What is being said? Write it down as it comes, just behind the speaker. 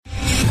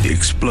the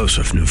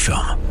explosive new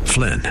film,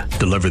 Flynn,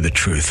 Deliver the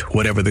Truth,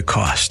 Whatever the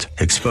Cost,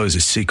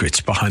 exposes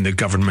secrets behind the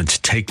government's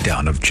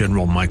takedown of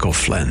General Michael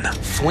Flynn.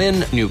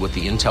 Flynn knew what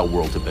the intel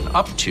world had been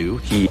up to.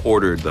 He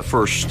ordered the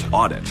first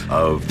audit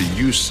of the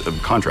use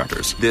of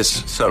contractors.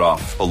 This set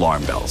off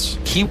alarm bells.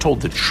 He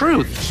told the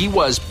truth. He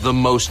was the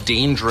most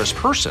dangerous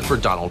person for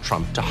Donald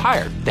Trump to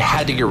hire. They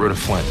had to get rid of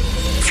Flynn.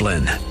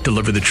 Flynn,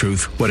 Deliver the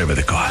Truth, Whatever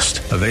the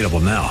Cost. Available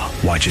now.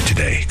 Watch it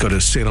today. Go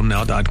to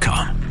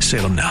salemnow.com.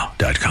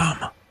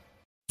 salemnow.com.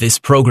 This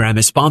program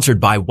is sponsored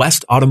by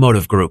West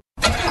Automotive Group.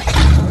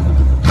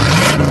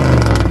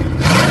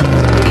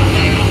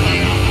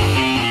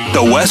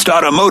 The West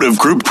Automotive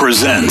Group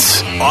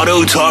presents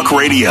Auto Talk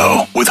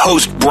Radio with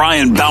host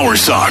Brian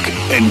Bowersock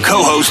and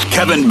co-host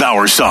Kevin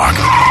Bowersock.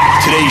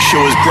 Today's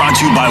show is brought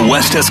to you by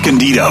West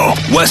Escondido,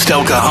 West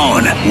El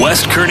Cajon,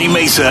 West Kearny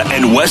Mesa,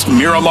 and West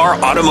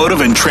Miramar Automotive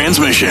and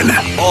Transmission.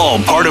 All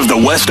part of the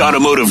West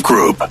Automotive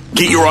Group.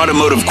 Get your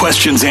automotive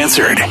questions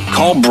answered.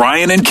 Call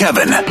Brian and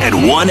Kevin at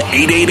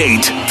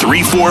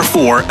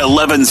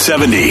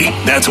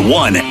 1-888-344-1170. That's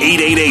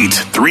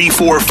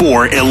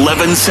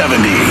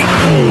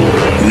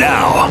 1-888-344-1170.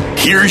 Now,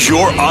 here's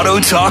your Auto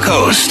Talk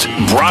host,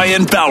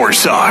 Brian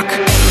Bowersock.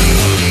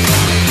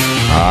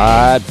 All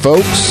right,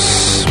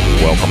 folks.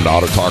 Welcome to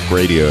Auto Talk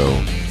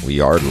Radio. We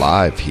are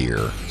live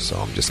here, so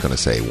I'm just going to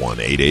say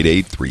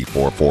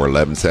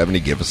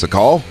 1-888-344-1170. Give us a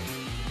call.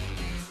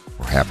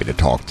 We're happy to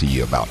talk to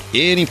you about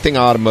anything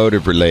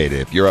automotive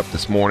related. If you're up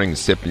this morning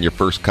sipping your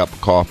first cup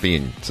of coffee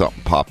and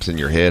something pops in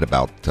your head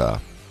about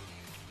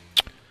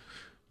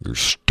your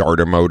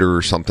starter motor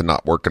or something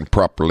not working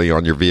properly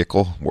on your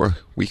vehicle,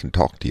 we can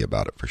talk to you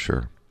about it for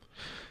sure.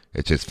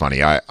 It's just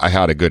funny. I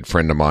had a good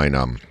friend of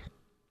mine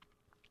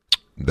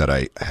that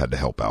I had to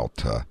help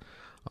out, a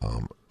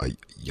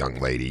young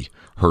lady.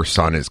 Her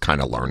son is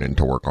kind of learning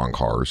to work on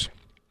cars,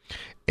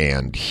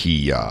 and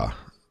he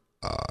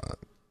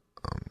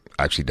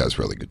actually does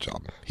a really good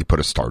job. He put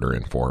a starter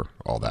in for her,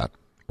 all that.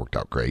 Worked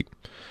out great.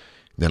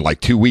 And then like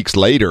 2 weeks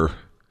later,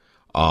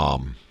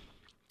 and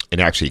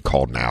actually he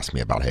called and asked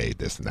me about, hey,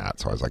 this and that.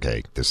 So I was like,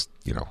 hey, this,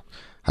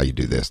 how you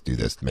do this,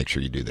 make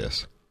sure you do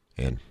this.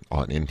 And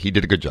he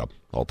did a good job,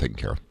 all taken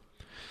care of.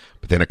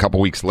 But then a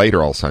couple weeks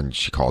later, all of a sudden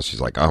she calls.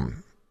 She's like,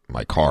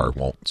 my car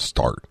won't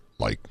start.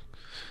 Like,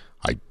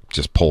 I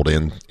just pulled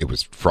in. It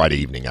was Friday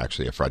evening,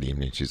 actually, a Friday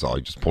evening. She's all, I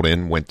just pulled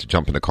in, went to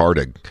jump in the car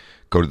to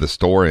go to the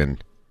store,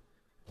 and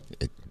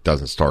it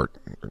doesn't start.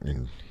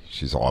 And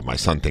she's all, my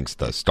son thinks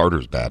the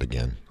starter's bad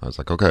again. I was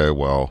like, okay,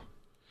 well,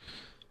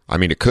 I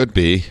mean, it could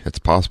be. It's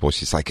possible.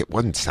 She's like, it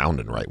wasn't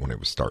sounding right when it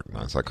was starting.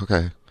 I was like,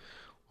 okay,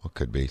 well, it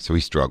could be. So he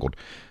struggled.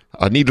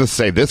 Needless to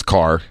say, this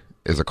car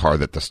is a car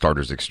that the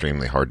starter's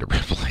extremely hard to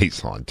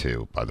replace on,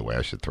 too. By the way,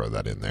 I should throw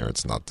that in there.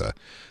 It's not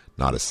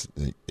as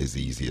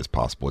easy as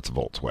possible. It's a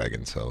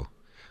Volkswagen, so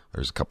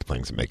there's a couple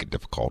things that make it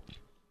difficult.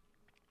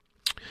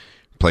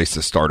 Replaced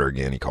the starter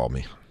again. He called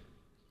me. He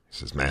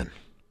says, man,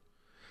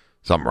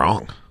 something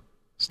wrong.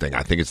 This thing,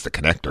 I think it's the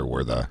connector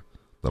where the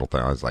little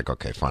thing. I was like,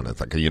 okay, fine. It's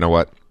like, you know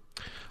what?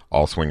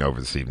 I'll swing over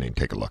this evening and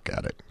take a look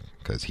at it,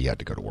 because he had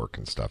to go to work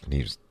and stuff, and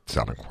he was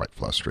sounding quite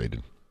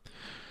frustrated.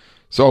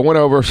 So I went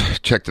over,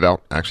 checked it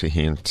out. Actually,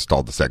 he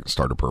installed the second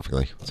starter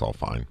perfectly. It's all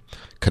fine.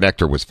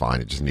 Connector was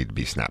fine. It just needed to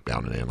be snapped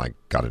down and in. I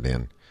got it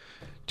in,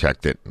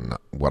 checked it, and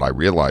what I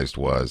realized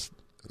was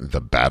the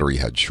battery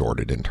had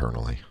shorted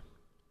internally.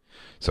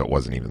 So it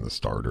wasn't even the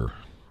starter.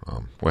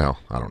 Well,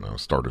 I don't know.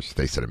 Starters,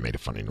 they said it made a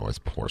funny noise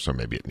before, so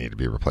maybe it needed to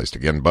be replaced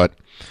again. But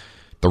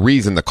the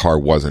reason the car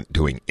wasn't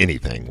doing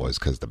anything was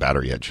because the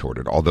battery had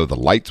shorted. Although the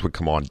lights would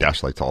come on,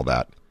 dash lights, all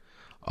that.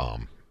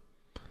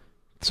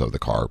 So the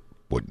car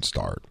wouldn't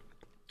start.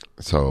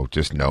 So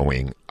just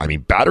knowing, I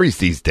mean, batteries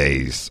these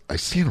days,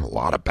 I've seen a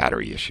lot of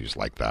battery issues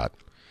like that.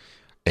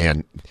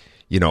 And,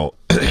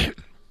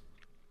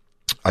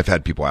 I've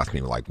had people ask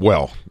me like,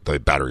 well, the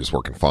battery is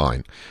working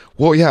fine.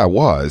 Well, yeah, it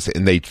was.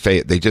 And they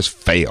just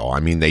fail. I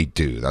mean, they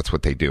do. That's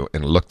what they do.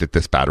 And looked at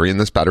this battery, and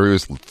this battery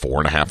was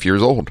 4.5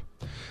 years old.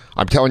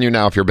 I'm telling you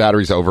now, if your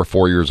battery's over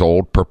 4 years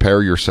old,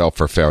 prepare yourself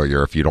for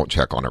failure if you don't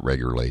check on it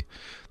regularly.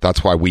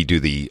 That's why we do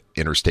the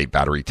interstate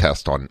battery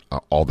test on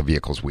all the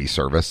vehicles we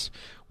service.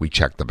 We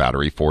check the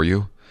battery for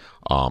you.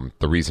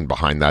 The reason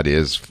behind that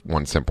is,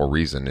 one simple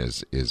reason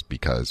is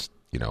because,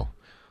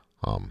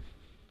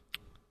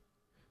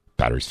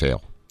 batteries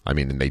fail. I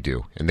mean, and they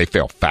do. And they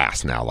fail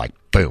fast now, like,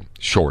 boom,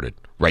 shorted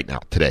right now,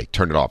 today.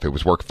 Turn it off. It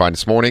was working fine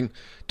this morning.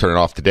 Turn it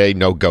off today.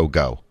 No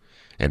go.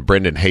 And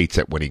Brendan hates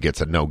it when he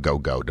gets a no go,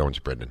 don't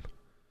you, Brendan?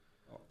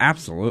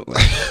 Absolutely.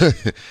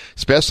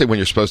 Especially when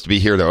you're supposed to be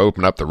here to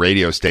open up the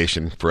radio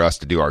station for us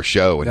to do our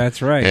show. And,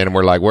 that's right. And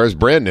we're like, where's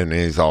Brendan?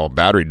 And he's all,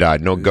 battery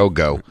died. No go.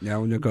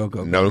 No go.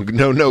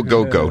 No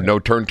go. No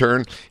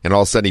turn. And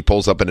all of a sudden he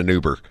pulls up in an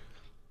Uber.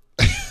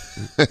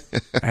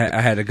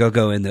 I had to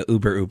go in the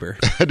Uber.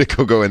 I had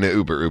to go in the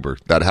Uber.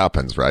 That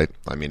happens, right?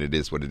 I mean, it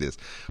is what it is.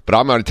 But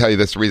I'm going to tell you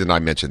this. The reason I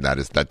mentioned that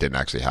is that didn't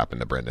actually happen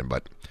to Brendan,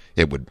 but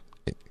it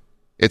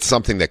It's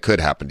something that could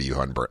happen to you,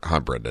 huh,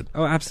 Brendan?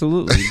 Oh,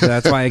 absolutely.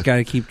 That's why I got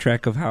to keep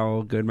track of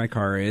how good my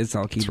car is.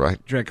 I'll keep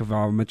track of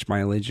how much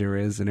mileage there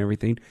is and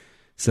everything.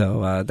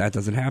 So that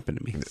doesn't happen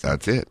to me. So.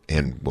 That's it.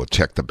 And we'll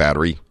check the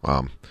battery.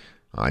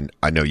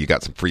 I know you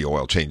got some free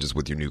oil changes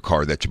with your new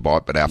car that you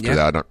bought, but after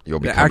that, you'll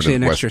be coming actually to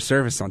the an extra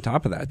service on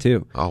top of that,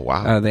 too. Oh,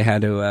 wow. They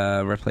had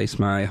to replace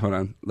my, hold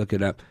on, look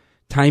it up,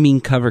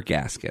 timing cover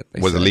gasket.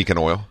 Was it leaking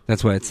oil?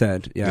 That's what it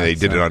said. Yeah, they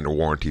did it under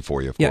warranty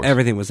for you, of course. Yeah,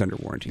 everything was under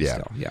warranty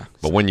still. Yeah.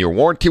 But when your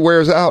warranty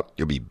wears out,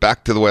 you'll be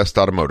back to the West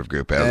Automotive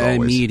Group, as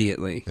always.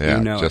 Immediately.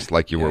 Yeah, just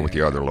like you were with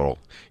your other little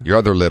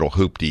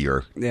hoopty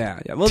or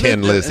well,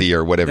 Tin Lizzie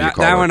or whatever you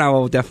call it. That one I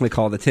will definitely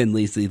call the Tin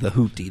Lizzie, the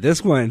hoopty.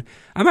 This one,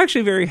 I'm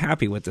actually very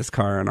happy with this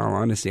car, in all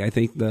honesty. I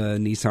think the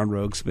Nissan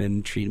Rogue's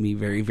been treating me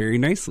very, very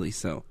nicely.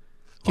 So,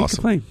 can't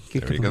complain.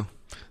 There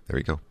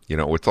you go. You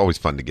know, it's always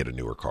fun to get a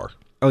newer car.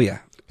 Oh,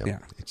 yeah. Yeah,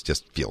 it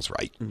just feels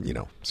right,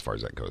 as far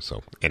as that goes.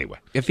 So anyway,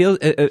 it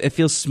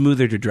feels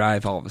smoother to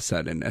drive all of a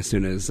sudden as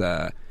soon as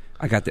I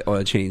got the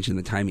oil change in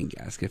the timing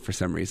gasket for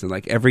some reason.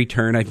 Like every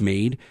turn I've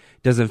made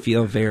doesn't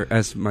feel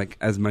as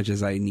much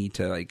as I need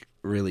to like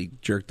really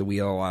jerk the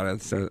wheel a lot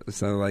of so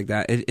like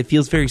that. It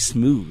feels very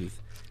smooth,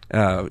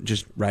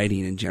 just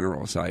riding in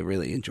general. So I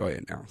really enjoy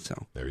it now.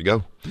 So there you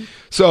go.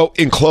 So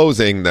in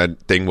closing, that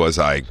thing was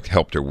I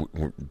helped her,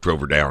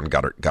 drove her down,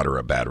 got her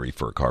a battery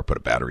for a car, put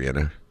a battery in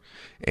her.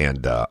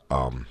 And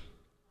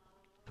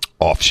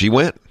off she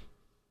went.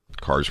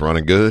 Car's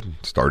running good.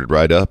 Started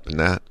right up and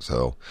that.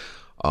 So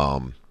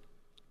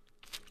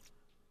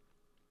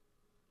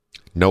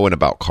knowing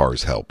about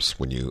cars helps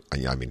when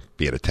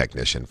being a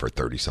technician for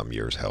 30-some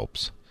years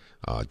helps.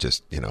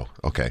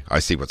 Okay, I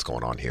see what's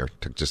going on here.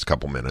 Took just a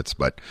couple minutes.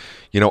 But,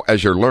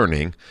 as you're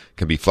learning, it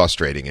can be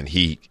frustrating. And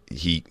he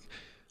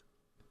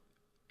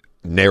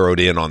narrowed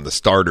in on the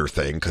starter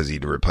thing because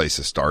he'd replace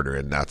the starter,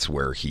 and that's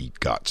where he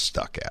got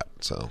stuck at.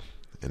 So...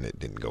 and it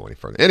didn't go any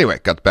further. Anyway,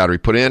 got the battery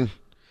put in.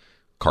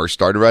 Car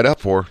started right up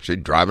for her. She's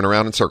driving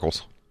around in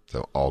circles.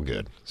 So all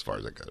good as far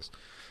as that goes.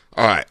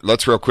 All right,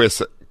 let's real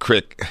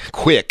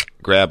quick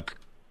grab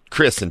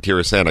Chris in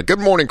Terrasana. Good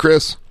morning,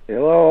 Chris.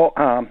 Hello.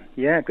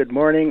 Good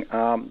morning.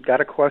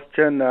 Got a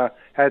question.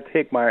 Had to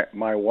take my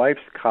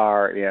wife's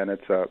car in.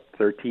 It's a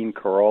 13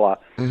 Corolla.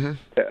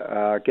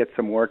 To get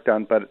some work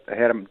done, but I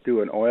had him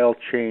do an oil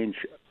change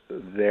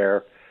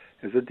there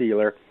as a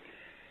dealer.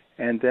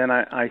 And then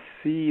I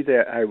see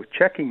that I was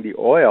checking the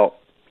oil,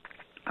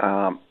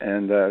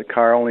 and the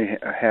car only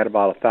had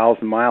about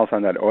 1,000 miles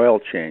on that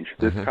oil change.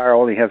 This car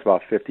only has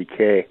about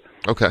 50K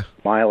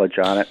mileage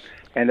on it,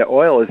 and the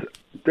oil is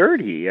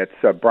dirty. It's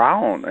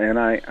brown. And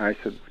I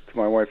said to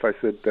my wife,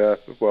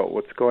 well,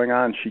 what's going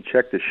on? She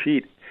checked the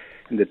sheet,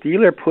 and the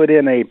dealer put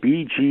in a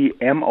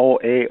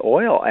BGMOA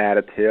oil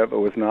additive. It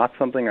was not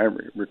something I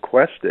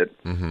requested.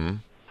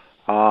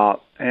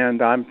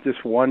 And I'm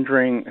just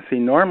wondering,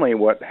 normally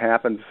what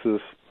happens is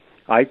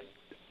I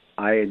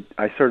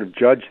sort of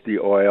judge the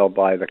oil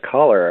by the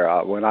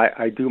color. When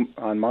I do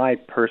on my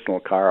personal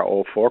car,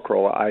 04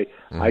 Corolla,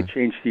 I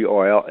change the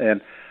oil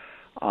and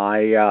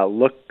I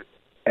look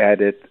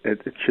at it.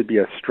 It should be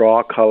a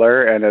straw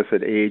color, and as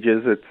it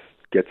ages, it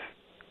gets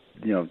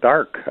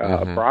dark,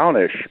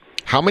 brownish.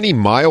 How many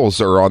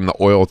miles are on the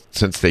oil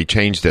since they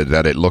changed it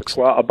that it looks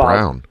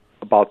brown?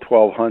 About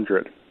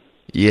 1,200.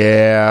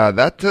 Yeah,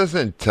 that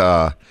doesn't.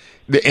 And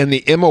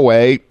the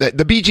MOA,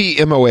 the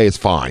BG MOA is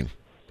fine.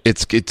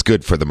 It's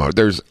good for the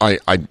motor.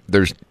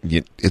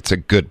 It's a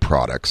good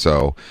product.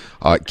 So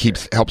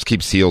it helps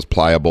keep seals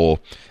pliable,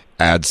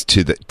 adds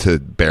to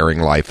bearing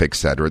life,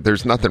 etc.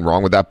 There's nothing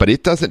wrong with that, but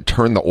it doesn't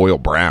turn the oil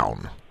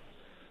brown.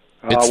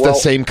 It's the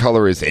same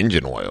color as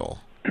engine oil.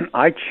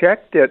 I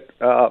checked it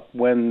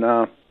when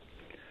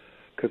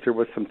because there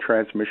was some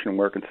transmission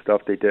work and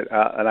stuff they did,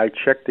 and I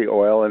checked the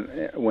oil,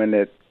 and when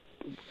it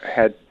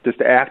had just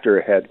after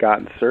it had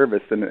gotten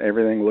serviced, and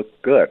everything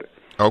looked good.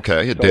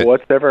 Okay, it so did.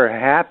 What's ever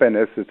happened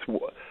is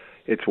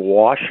it's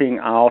washing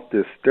out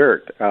this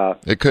dirt.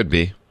 It could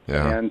be,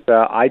 yeah. And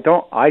I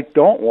don't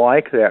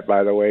like that,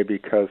 by the way,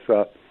 because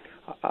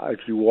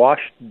if you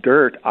wash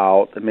dirt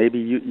out,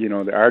 maybe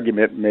the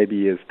argument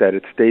maybe is that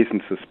it stays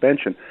in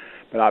suspension.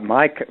 But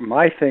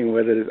my thing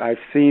with it is I've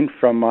seen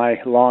from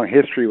my long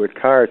history with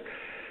cars,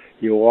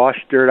 you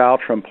wash dirt out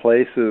from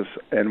places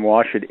and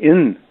wash it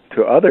in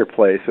to other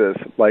places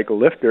like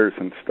lifters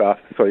and stuff,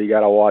 so you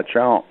got to watch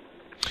out.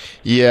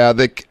 Yeah,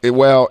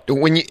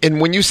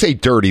 when you say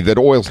dirty, that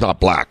oil's not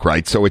black,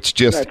 right? So it's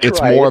just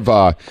right.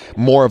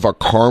 more of a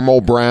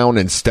caramel brown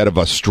instead of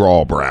a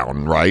straw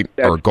brown, right?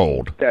 Or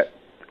gold. That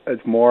is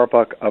more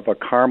of a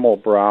caramel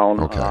brown.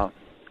 Okay.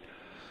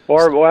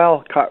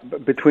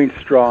 Between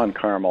straw and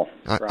caramel.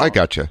 I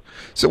gotcha.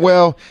 So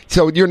that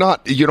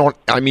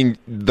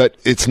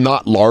it's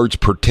not large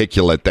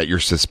particulate that you're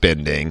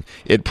suspending.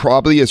 It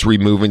probably is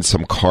removing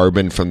some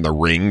carbon from the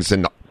rings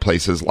and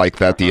places like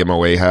that the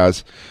MOA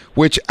has,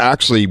 which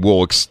actually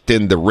will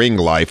extend the ring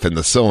life and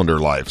the cylinder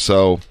life.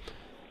 So,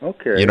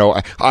 okay.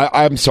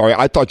 I'm sorry.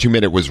 I thought you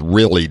meant it was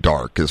really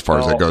dark as far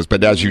as that goes.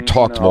 But as you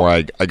talked more,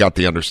 I got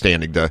the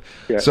understanding.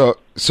 So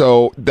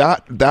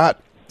that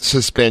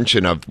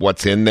suspension of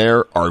what's in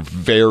there are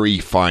very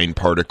fine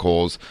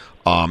particles.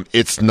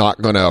 It's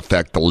not going to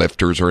affect the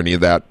lifters or any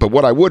of that. But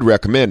what I would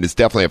recommend is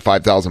definitely at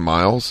 5,000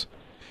 miles,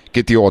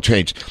 get the oil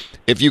changed.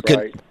 If you can,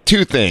 Right.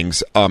 two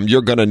things,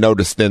 you're going to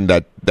notice then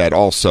that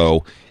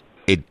also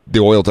the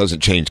oil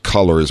doesn't change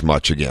color as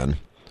much again.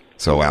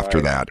 So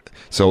after that.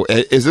 So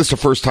is this the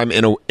first time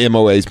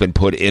MOA has been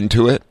put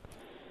into it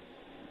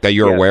that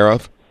you're Yes. aware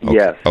of? Okay.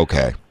 Yes.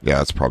 Okay. Yeah,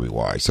 that's probably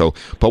why. So,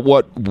 but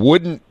what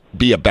wouldn't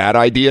be a bad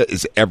idea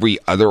is every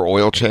other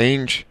oil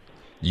change,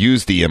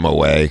 use the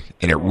MOA,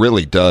 and it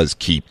really does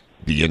keep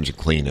the engine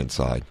clean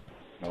inside.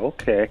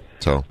 Okay.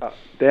 So,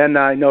 Then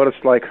I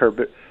noticed like her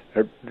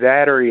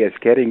battery is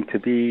getting to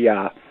be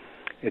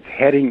it's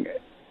heading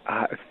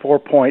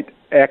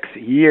 4.x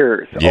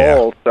years Yeah.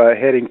 old,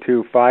 heading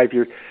to 5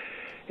 years.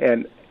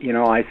 And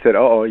I said,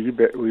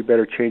 we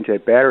better change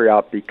that battery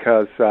out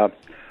because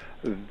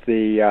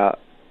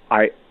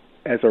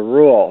as a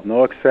rule,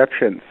 no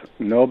exceptions,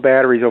 no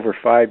batteries over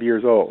 5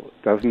 years old.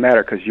 Doesn't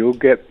matter because you'll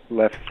get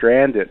left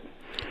stranded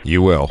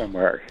you will.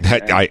 somewhere.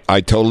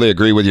 I totally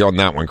agree with you on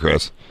that one,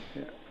 Chris.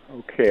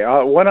 Okay.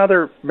 One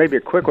other, maybe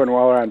a quick one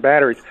while we're on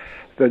batteries.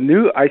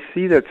 I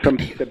see that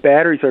the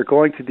batteries are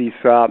going to these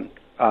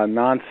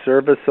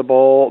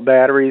non-serviceable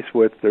batteries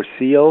they're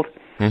sealed.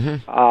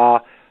 Mm-hmm.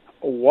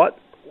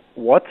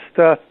 What's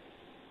the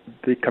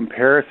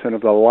comparison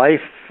of the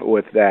life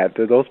with that?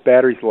 Do those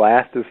batteries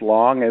last as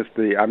long as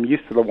I'm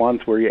used to the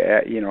ones where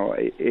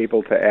you're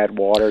able to add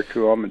water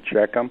to them and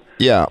check them.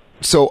 Yeah.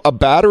 So a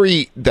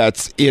battery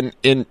that's in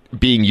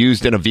being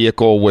used in a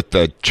vehicle with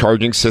the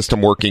charging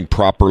system working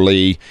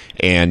properly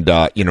and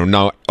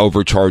not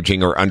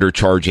overcharging or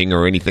undercharging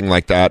or anything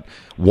like that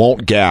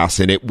won't gas,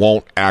 and it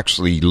won't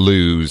actually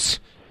lose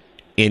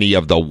any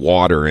of the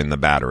water in the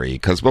battery.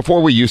 Because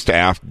before we used to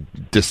add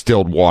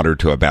distilled water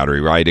to a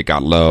battery, right? It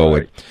got low.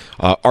 Right.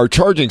 And, our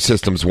charging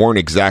systems weren't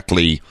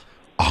exactly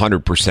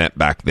 100%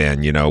 back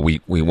then.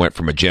 We went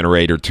from a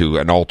generator to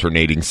an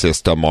alternating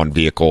system on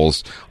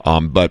vehicles.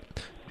 But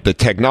the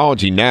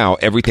technology now,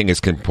 everything is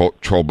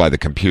controlled by the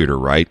computer,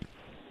 right?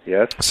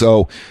 Yes.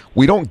 So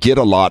we don't get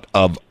a lot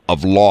of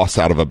loss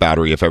out of a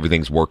battery if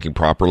everything's working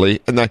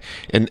properly. And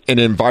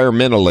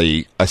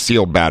environmentally, a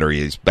sealed battery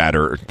is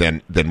better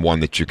than one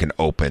that you can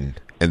open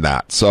in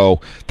that. So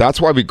that's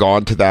why we've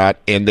gone to that.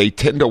 And they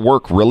tend to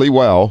work really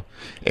well.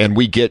 And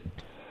we get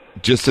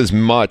just as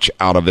much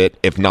out of it,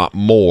 if not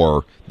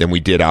more, than we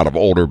did out of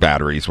older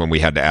batteries when we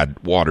had to add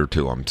water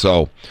to them.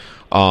 So,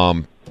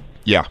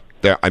 yeah.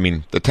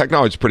 The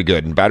technology is pretty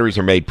good, and batteries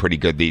are made pretty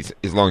good.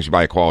 As long as you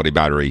buy a quality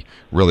battery,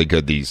 really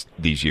good these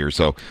years.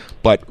 So,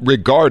 but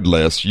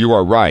regardless, you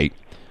are right.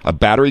 A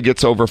battery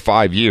gets over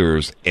 5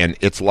 years, and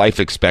its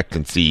life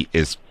expectancy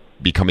is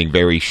becoming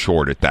very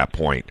short at that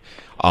point.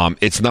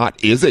 It's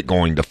not is it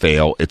going to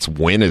fail? It's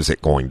when is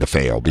it going to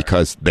fail?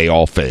 Because they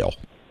all fail.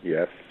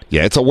 Yes.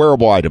 Yeah, it's a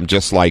wearable item,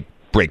 just like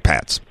brake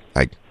pads,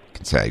 I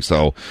can say.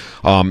 So,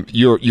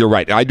 you're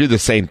right. I do the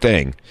same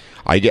thing.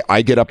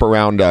 I get up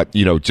around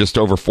just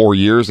over 4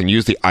 years, and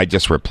usually I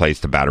just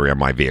replace the battery on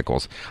my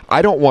vehicles.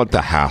 I don't want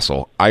the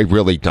hassle. I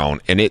really don't.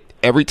 And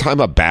every time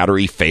a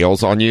battery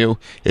fails on you,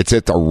 it's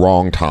at the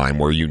wrong time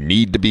where you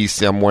need to be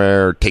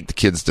somewhere, take the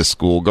kids to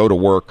school, go to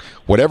work,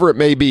 whatever it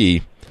may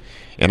be.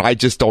 And I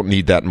just don't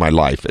need that in my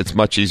life. It's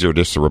much easier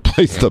just to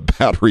replace the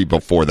battery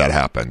before that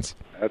happens.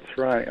 That's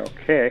right.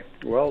 Okay.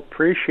 Well,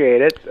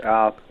 appreciate it.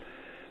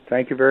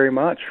 Thank you very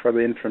much for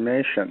the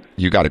information.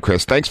 You got it,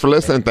 Chris. Thanks for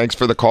listening. Thanks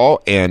for the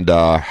call. And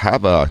the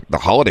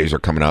holidays are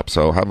coming up,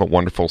 so have a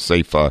wonderful,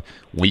 safe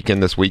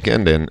weekend this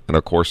weekend and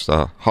of course,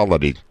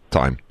 holiday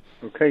time.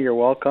 Okay, you're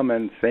welcome,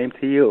 and same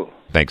to you.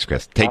 Thanks,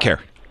 Chris. Take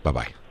care.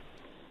 Bye-bye.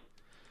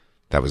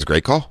 That was a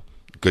great call.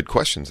 Good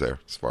questions there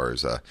as far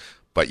as...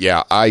 But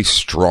yeah, I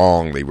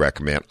strongly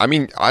recommend...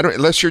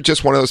 unless you're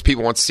just one of those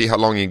people who wants to see how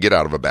long you can get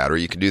out of a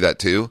battery, you can do that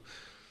too.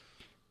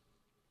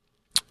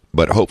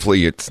 But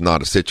hopefully it's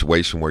not a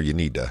situation where you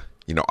need to,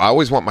 I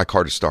always want my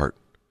car to start.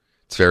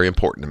 It's very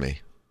important to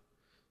me.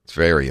 It's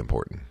very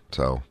important.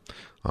 So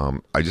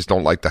I just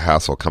don't like the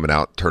hassle coming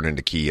out, turning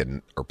the key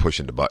or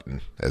pushing the button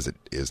as it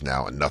is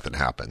now and nothing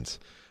happens.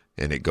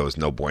 And it goes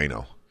no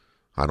bueno.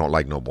 I don't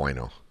like no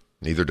bueno.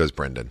 Neither does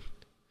Brendan.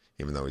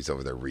 Even though he's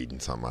over there reading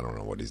something. I don't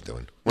know what he's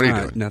doing. What are you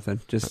doing? Nothing.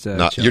 Just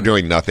you're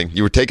doing nothing.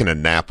 You were taking a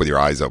nap with your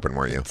eyes open,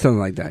 weren't you? Something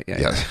like that,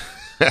 yeah.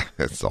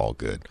 It's all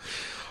good.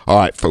 All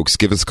right, folks,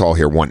 give us a call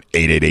here,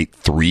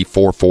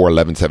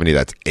 1-888-344-1170.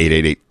 That's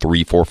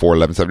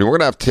 888-344-1170. We're going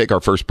to have to take our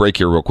first break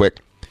here real quick.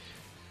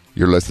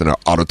 You're listening to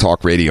Auto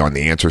Talk Radio on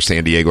The Answer,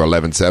 San Diego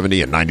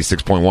 1170 and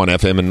 96.1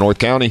 FM in North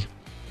County.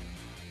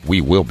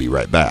 We will be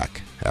right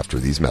back after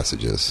these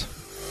messages.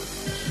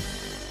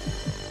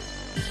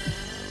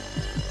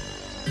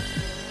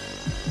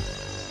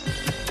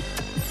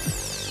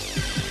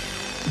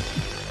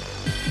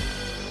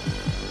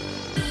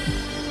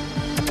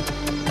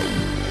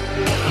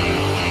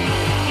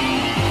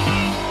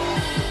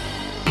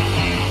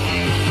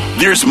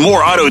 There's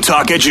more Auto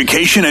Talk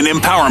education and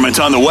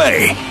empowerment on the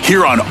way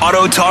here on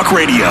Auto Talk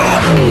Radio.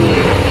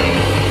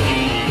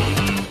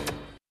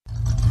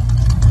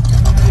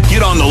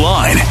 on the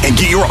line and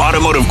get your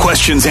automotive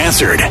questions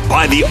answered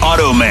by the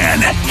Auto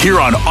Man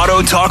here on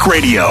Auto Talk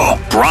Radio.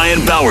 Brian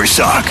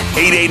Bowersock,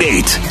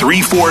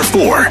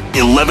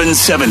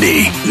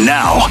 888-344-1170.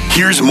 Now,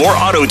 here's more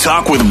Auto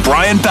Talk with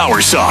Brian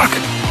Bowersock.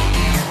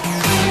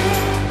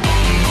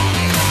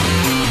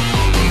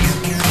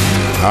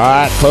 All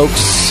right,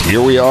 folks,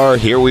 here we are.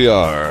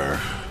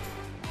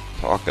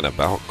 Talking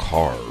about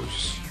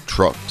cars,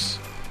 trucks,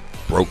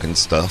 broken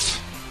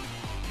stuff.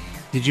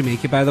 Did you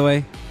make it, by the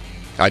way?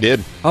 I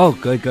did. Oh,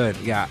 good.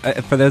 Yeah.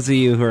 For those of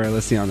you who are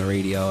listening on the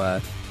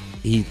radio,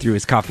 he threw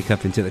his coffee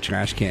cup into the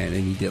trash can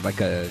and he did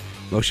like a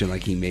motion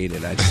like he made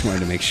it. I just wanted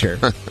to make sure.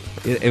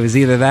 It was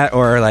either that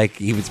or like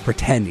he was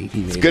pretending he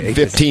made it. It's a good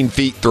 15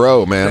 feet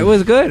throw, man. It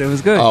was good.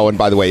 Oh, and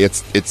by the way,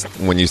 it's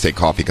when you say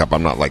coffee cup,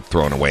 I'm not like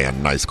throwing away a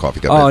nice coffee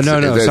cup. Oh, it's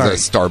sorry.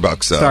 It's a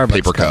Starbucks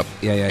paper cup.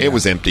 Yeah. It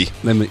was empty.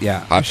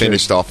 Yeah. I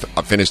finished off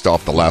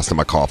the last of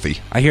my coffee.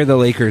 I hear the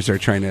Lakers are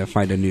trying to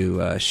find a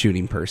new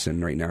shooting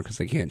person right now because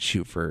they can't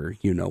shoot for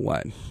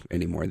what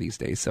anymore these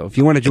days. So if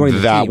you want to join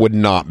the team, would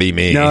not be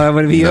me. No, that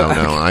wouldn't be you. No,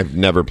 I've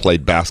never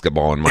played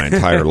basketball in my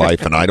entire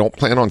life, and I don't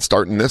plan on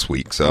starting this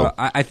week. So well,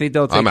 I think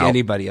they'll take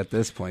anybody at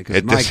this point.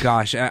 Because my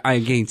gosh,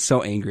 I'm getting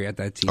so angry at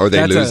that team. Are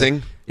they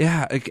losing?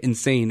 Yeah,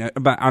 insane.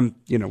 But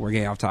we're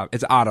getting off top.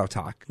 It's auto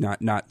talk,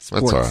 not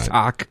sports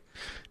talk.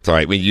 It's all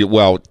right.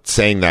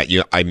 Saying that,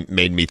 I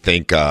made me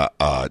think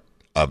of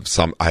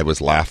some. I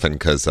was laughing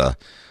because I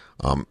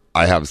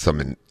have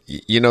some.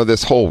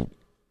 This whole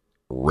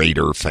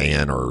Raider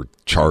fan or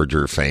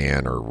Charger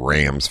fan or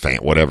Rams fan,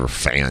 whatever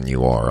fan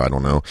you are, I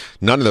don't know.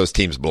 None of those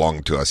teams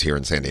belong to us here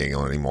in San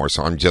Diego anymore,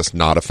 so I'm just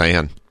not a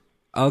fan.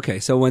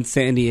 Okay, so when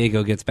San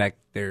Diego gets back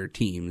their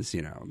teams,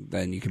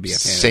 then you can be a fan.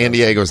 San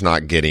Diego's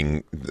not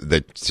getting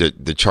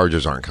the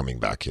Chargers aren't coming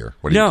back here.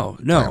 No.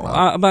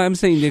 But I'm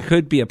saying there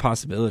could be a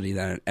possibility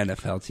that an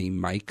NFL team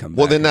might come back.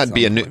 Well, then that'd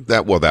be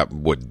that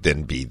would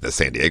then be the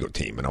San Diego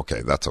team, and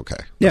that's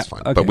okay. That's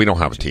fine. Okay. But we don't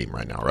have a team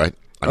right now, right?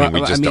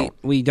 Don't.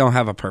 We don't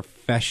have a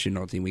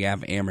professional team. We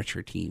have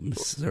amateur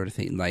teams, sort of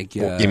thing. Like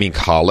you mean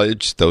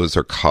college? Those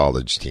are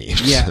college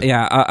teams.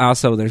 Yeah.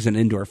 Also, there's an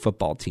indoor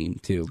football team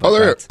too.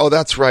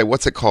 That's right.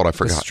 What's it called? I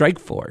forgot. The Strike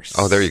Force.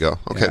 Oh, there you go.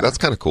 Okay, that's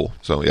kind of cool.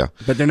 So yeah,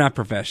 but they're not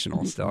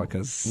professional still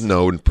because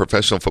no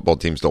professional football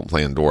teams don't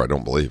play indoor. I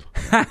don't believe.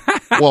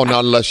 Well,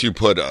 not unless you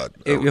put a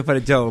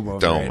dome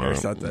over it or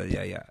something.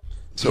 Yeah.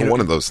 So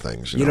one of those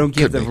things. You don't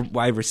give the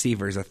wide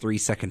receivers a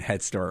 3-second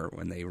head start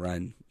when they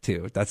run,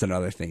 too. That's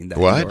another thing.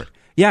 What?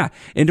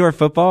 Indoor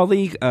football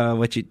league,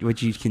 what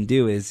you can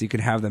do is you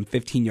can have them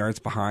 15 yards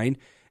behind,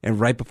 and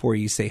right before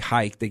you say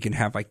hike, they can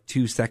have like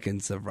 2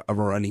 seconds of a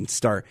running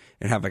start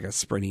and have like a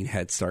sprinting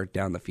head start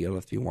down the field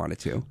if you wanted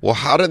to. Well,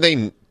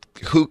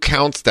 who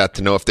counts that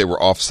to know if they were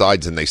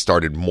offsides and they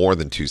started more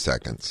than 2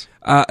 seconds?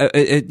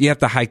 You have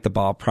to hike the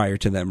ball prior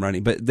to them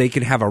running, but they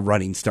can have a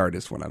running start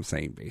is what I'm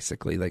saying,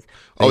 basically.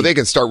 They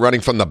can start running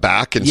from the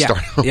back and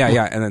start.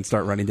 and then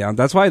start running down.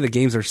 That's why the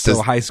games are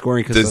so high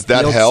scoring because the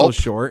field's help?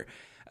 so short.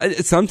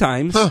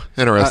 Sometimes.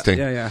 Interesting.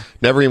 Yeah.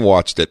 Never even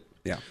watched it.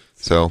 Yeah.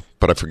 So,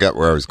 but I forgot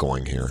where I was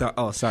going here.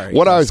 Sorry.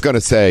 What I was going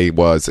to say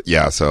was,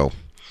 so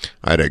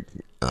I had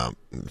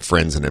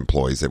friends and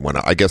employees that went.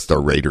 I guess the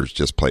Raiders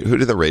just played. Who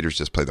did the Raiders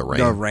just play? The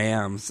Rams. The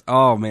Rams.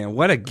 Oh man,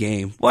 what a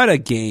game! And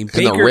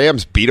the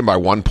Rams beat them by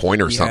 1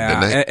 point or something.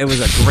 Didn't they? It was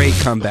a great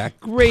comeback.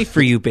 Great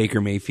for you,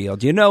 Baker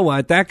Mayfield. You know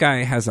what? That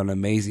guy has an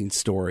amazing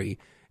story,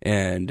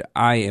 and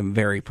I am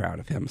very proud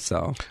of him.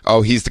 So.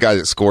 Oh, he's the guy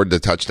that scored the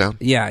touchdown?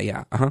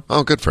 Yeah.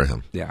 Oh, good for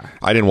him. Yeah.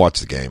 I didn't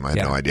watch the game. I had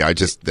no idea. I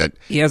just that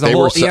he has a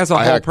whole.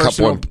 I had a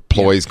couple of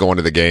employees going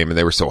to the game, and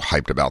they were so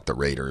hyped about the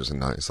Raiders,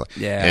 and I was like,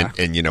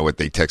 and you know what?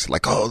 They texted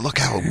like, "Oh, look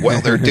how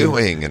well they're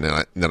doing," and then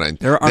all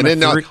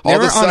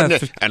of a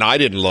sudden, and I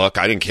didn't look,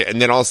 I didn't care,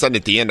 and then all of a sudden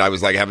at the end, I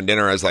was like having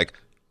dinner, I was like,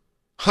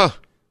 "Huh."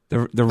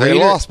 They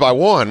lost by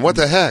 1. What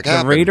the heck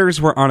happened? The Raiders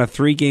were on a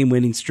 3-game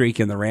winning streak,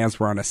 and the Rams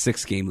were on a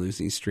 6-game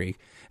losing streak.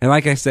 And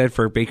like I said,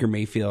 for Baker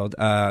Mayfield,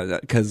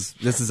 because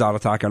this is auto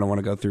talk, I don't want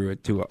to go through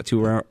it too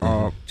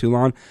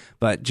long.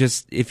 But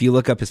just if you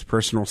look up his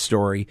personal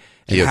story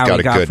and how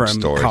he got from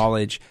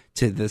college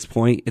to this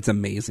point, it's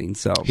amazing.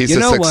 So he's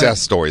a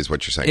success story, is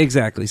what you're saying.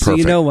 Exactly. So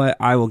you know what?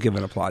 I will give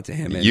an applaud to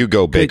him. You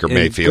go, Baker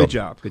Mayfield. Good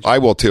job. I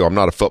will too. I'm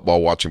not a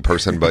football watching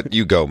person, but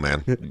you go,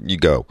 man. You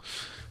go.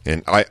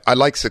 And I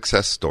like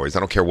success stories. I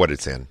don't care what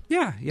it's in.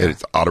 Yeah.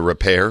 It's auto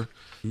repair.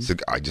 So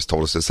I just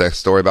told us a success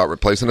story about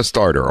replacing a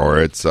starter, or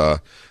it's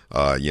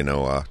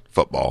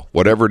football.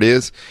 Whatever it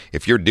is,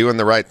 if you're doing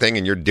the right thing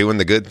and you're doing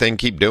the good thing,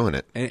 keep doing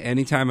it.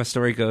 Anytime a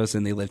story goes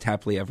and they lived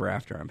happily ever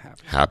after, I'm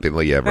happy.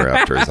 Happily ever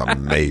after is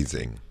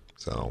amazing.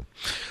 So,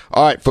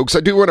 all right, folks,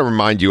 I do want to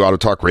remind you, Auto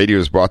Talk Radio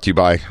is brought to you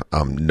by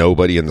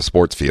nobody in the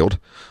sports field.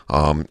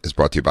 It's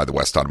brought to you by the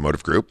West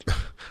Automotive Group,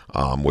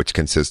 which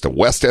consists of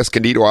West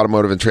Escondido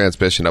Automotive and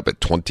Transmission up at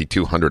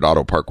 2200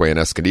 Auto Parkway in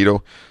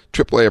Escondido.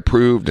 AAA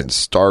approved and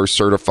STAR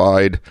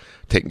certified.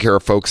 Taking care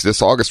of folks.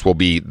 This August will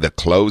be the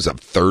close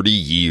of 30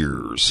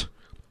 years.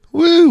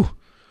 Woo!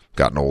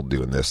 Gotten old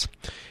doing this.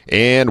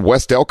 And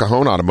West El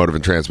Cajon Automotive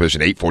and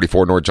Transmission,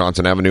 844 North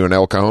Johnson Avenue in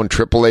El Cajon.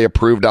 AAA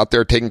approved out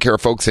there, taking care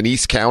of folks in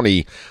East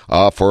County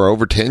for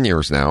over 10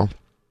 years now.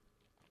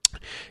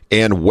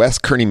 And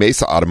West Kearny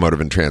Mesa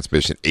Automotive and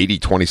Transmission,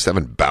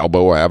 8027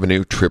 Balboa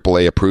Avenue,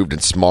 AAA approved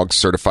and smog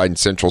certified in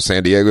Central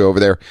San Diego over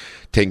there.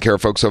 Taking care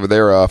of folks over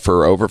there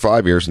for over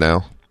 5 years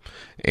now.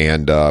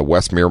 And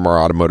West Miramar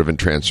Automotive and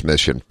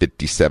Transmission,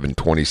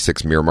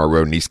 5726 Miramar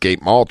Road in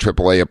Eastgate Mall,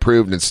 AAA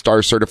approved and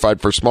star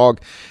certified for smog.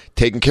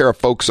 Taking care of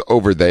folks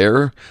over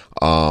there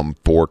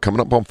for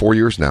coming up on 4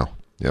 years now.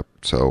 Yep.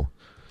 So,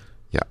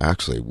 yeah,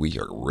 actually, we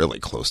are really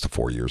close to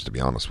 4 years, to be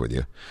honest with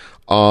you.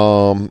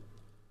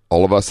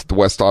 All of us at the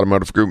West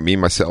Automotive Group, me,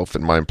 myself,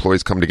 and my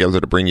employees come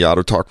together to bring you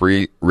Auto Talk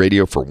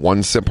Radio for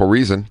one simple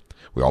reason.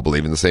 We all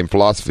believe in the same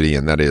philosophy,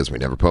 and that is we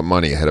never put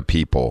money ahead of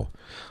people.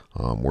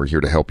 We're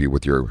here to help you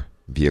with your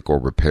vehicle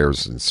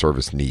repairs and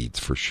service needs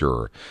for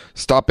sure.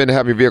 Stop in to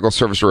have your vehicle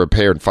serviced or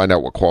repaired and find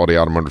out what quality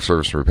automotive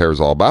service and repair is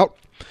all about.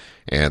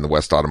 And the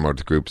West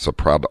Automotive Group is so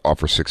proud to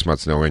offer 6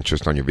 months no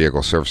interest on your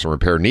vehicle service and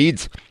repair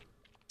needs.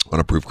 On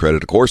approved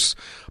credit, of course.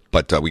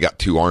 But we got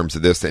 2 arms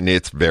of this, and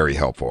it's very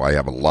helpful. I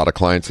have a lot of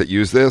clients that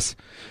use this.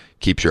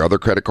 Keeps your other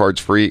credit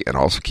cards free and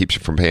also keeps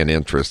you from paying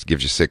interest.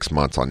 Gives you 6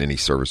 months on any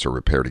service or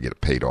repair to get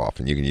it paid off,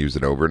 and you can use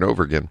it over and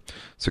over again.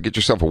 So get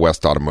yourself a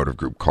West Automotive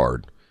Group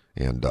card,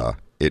 and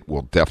it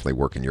will definitely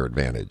work in your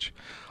advantage.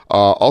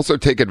 Also,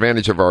 take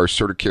advantage of our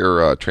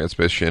CertiCare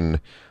transmission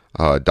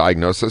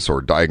diagnosis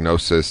or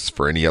diagnosis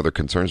for any other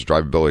concerns,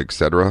 drivability,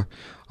 etc.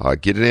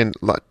 Get it in.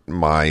 Let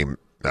my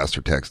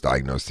Master Techs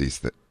diagnose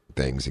these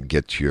things and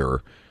get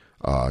your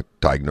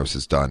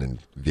diagnosis done and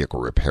vehicle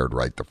repaired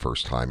right the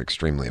first time.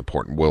 Extremely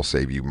important. Will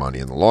save you money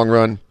in the long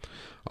run.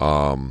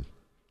 I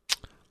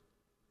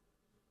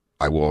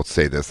will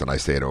say this, and I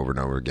say it over and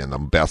over again. The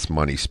best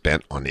money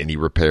spent on any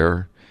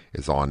repair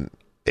is on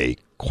a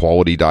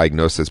quality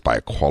diagnosis by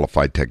a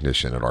qualified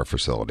technician at our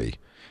facility.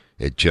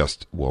 It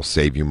just will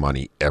save you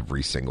money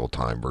every single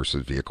time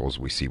versus vehicles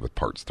we see with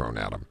parts thrown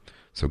at them.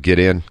 So get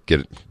in,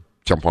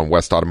 jump on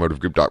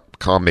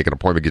westautomotivegroup.com, make an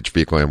appointment, get your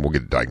vehicle in, we'll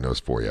get it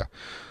diagnosed for you.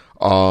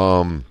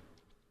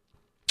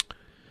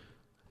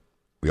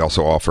 We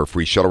also offer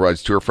free shuttle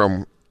rides to or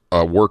from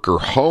work or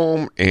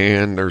home,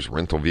 and there's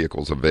rental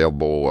vehicles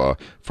available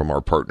from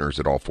our partners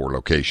at all 4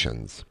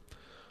 locations.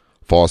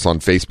 Follow us on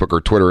Facebook or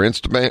Twitter or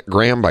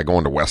Instagram by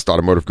going to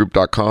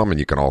westautomotivegroup.com, and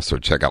you can also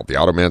check out the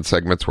Automan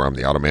segments where I'm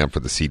the Automan for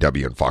the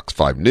CW and Fox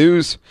 5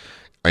 News,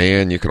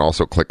 and you can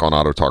also click on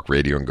Auto Talk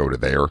Radio and go to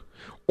there.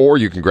 Or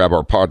you can grab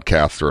our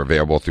podcasts. They're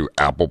available through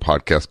Apple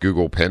Podcasts,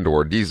 Google,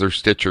 Pandora, Deezer,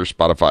 Stitcher,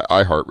 Spotify,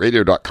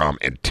 iHeartRadio.com,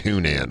 and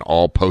TuneIn.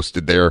 All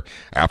posted there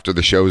after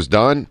the show's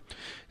done,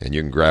 and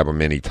you can grab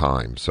them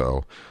anytime.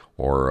 So,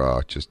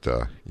 or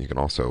you can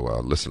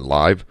also listen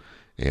live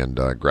and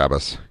grab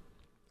us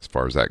as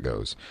far as that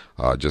goes.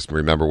 Just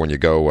remember when you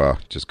go,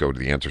 just go to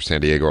the Answer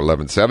San Diego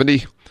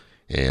 1170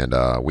 and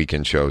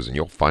weekend shows, and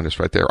you'll find us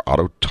right there,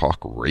 Auto Talk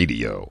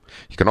Radio.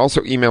 You can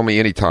also email me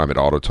anytime at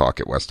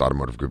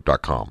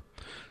autotalk@westautomotivegroup.com.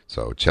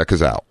 So check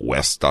us out,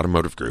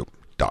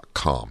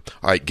 westautomotivegroup.com.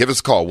 All right, give us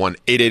a call,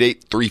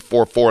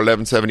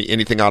 1-888-344-1170.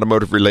 Anything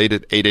automotive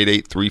related,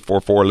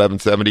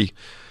 888-344-1170.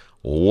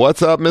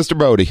 What's up, Mr.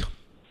 Bodie?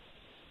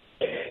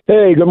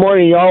 Hey, good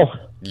morning, y'all.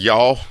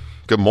 Y'all,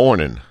 good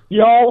morning.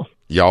 Y'all,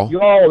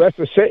 that's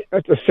a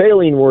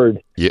sailing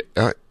word. Yeah,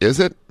 is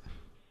it?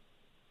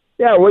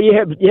 Yeah, well, you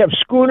have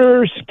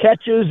schooners,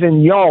 ketches,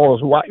 and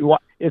yawls.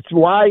 It's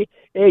YAWL.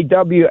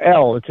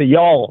 It's a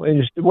yawl, and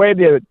it's the way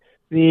the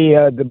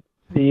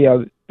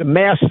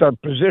masts are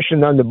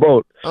positioned on the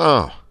boat.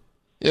 Oh,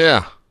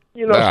 yeah.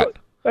 You know, so,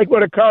 like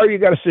with a car, you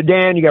got a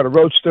sedan, you got a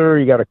roadster,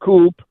 you got a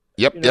coupe.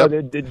 Yep, you know,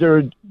 there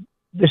are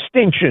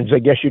distinctions, I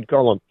guess you'd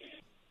call them.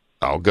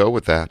 I'll go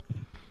with that.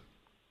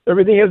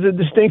 Everything has a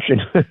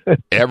distinction.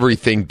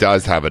 Everything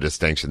does have a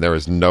distinction. There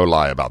is no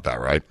lie about that,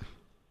 right?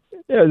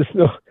 Yeah, there's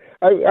no.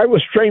 I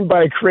was trained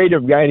by a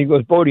creative guy, and he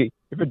goes, Bodie,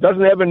 if it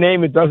doesn't have a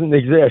name, it doesn't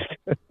exist.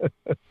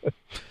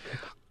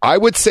 I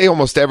would say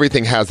almost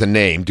everything has a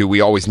name. Do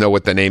we always know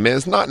what the name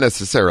is? Not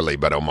necessarily,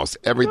 but almost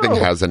everything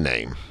has a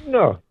name.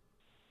 No.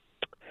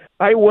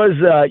 I was,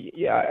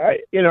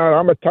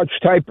 I'm a touch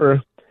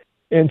typer,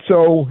 and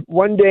so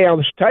one day I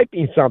was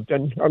typing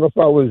something. I don't know if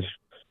I was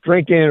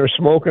drinking or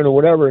smoking or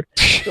whatever.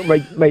 So my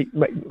fingers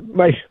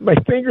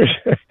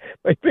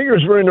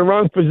were in the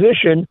wrong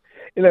position,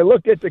 and I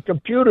looked at the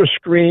computer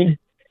screen,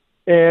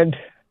 and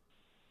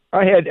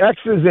I had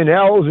X's and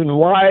L's and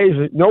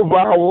Y's, no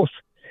vowels,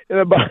 and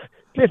about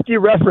 50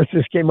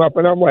 references came up,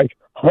 and I'm like,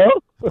 huh?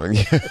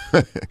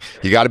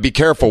 You got to be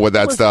careful with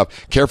that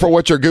stuff. Careful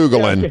what you're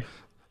Googling.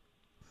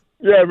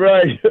 Yeah,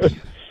 right.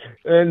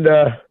 And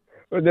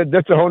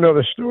that's a whole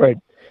nother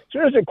story. So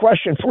there's a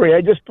question for you.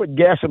 I just put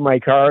gas in my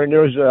car, and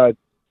there was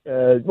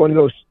one of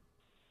those.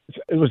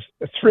 It was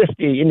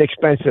thrifty,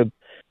 inexpensive.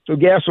 So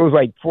gas was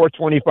like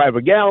 $4.25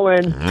 a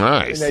gallon.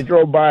 Nice. And I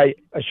drove by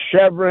a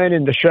Chevron,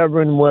 and the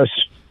Chevron was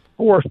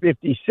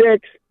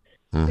 $4.56.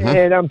 Mm-hmm.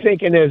 And I'm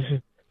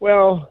thinking,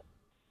 well,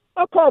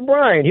 I'll call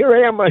Brian. Here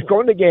I am, I'm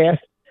going to gas.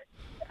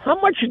 how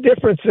much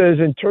difference is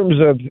in terms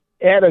of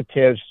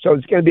additives? So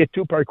it's going to be a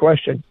two-part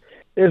question.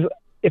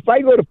 If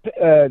I go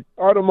to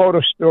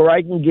automotive store,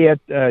 I can get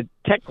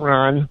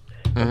Techron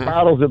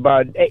bottles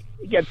about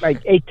get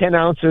like 8-10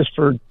 ounces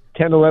for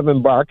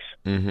 $10-11,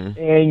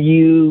 and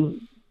you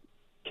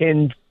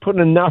can put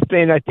enough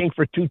in, I think,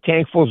 for 2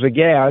 tankfuls of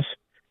gas.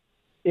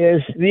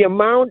 Is the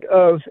amount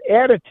of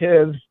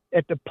additives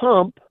at the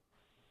pump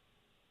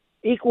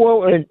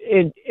equal, and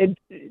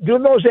do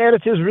those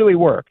additives really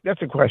work?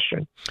 That's a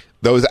question.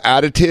 Those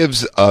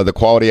additives, the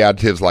quality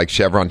additives like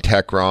Chevron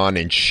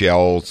Techron and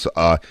Shell's,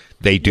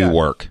 they do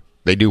work.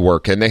 They do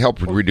work, and they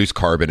help reduce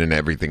carbon and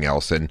everything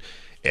else. And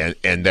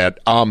that,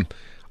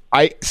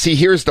 I see.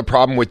 Here's the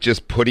problem with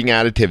just putting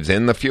additives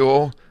in the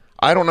fuel.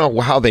 I don't know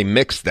how they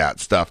mix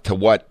that stuff to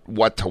what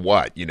to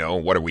what. You know,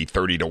 what are we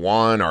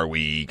 30-1? Are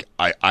we?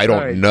 I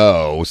don't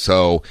know.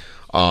 So,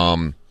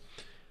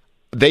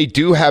 they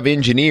do have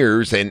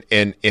engineers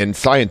and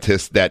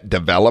scientists that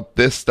develop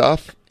this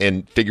stuff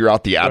and figure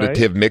out the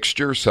additive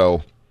mixture.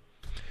 So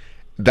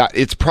that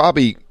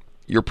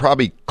you're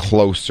probably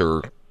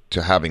closer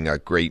to having a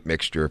great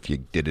mixture if you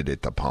did it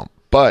at the pump.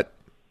 But,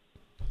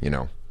 you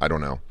know, I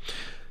don't know.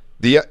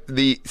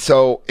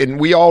 And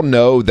we all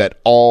know that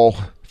all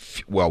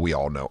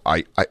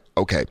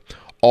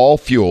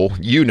fuel,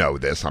 you know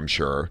this, I'm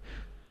sure,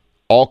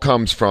 all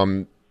comes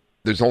from,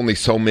 there's only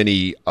so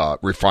many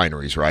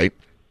refineries, right?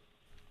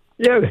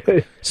 Yeah.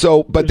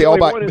 So, but they all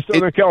buy one in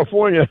Southern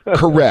California.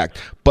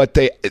 Correct. But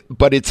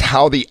it's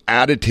how the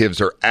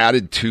additives are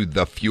added to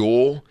the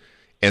fuel,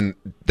 and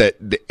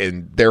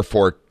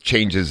therefore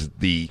changes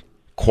the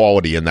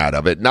quality in that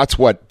of it. And that's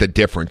what the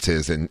difference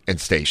is in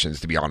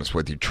stations, to be honest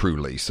with you,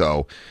 truly.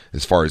 So,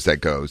 as far as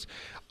that goes,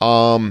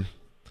 I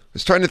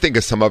was trying to think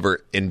of some other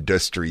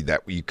industry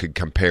that we could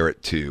compare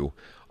it to,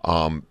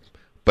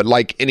 but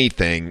like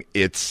anything,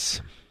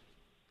 it's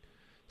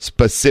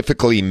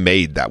specifically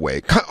made that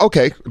way.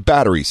 Okay,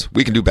 batteries.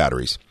 We can do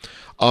batteries.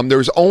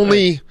 There's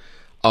only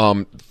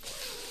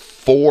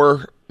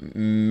 4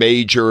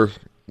 major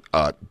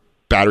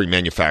battery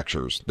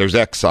manufacturers. There's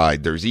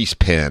Exide, there's East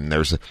Penn,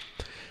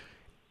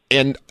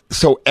 and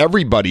so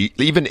everybody,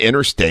 even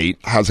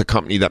Interstate, has a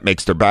company that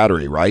makes their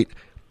battery, right?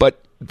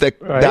 But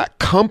that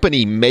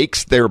company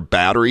makes their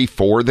battery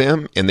for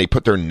them, and they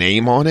put their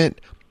name on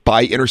it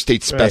by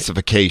Interstate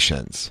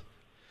specifications.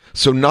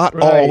 So not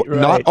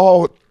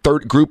all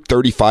Group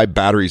 35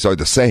 batteries are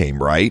the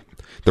same, right?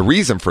 The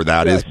reason for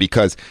that is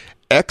because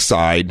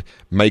Exide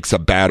makes a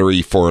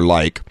battery for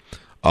like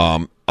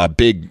a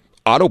big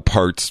auto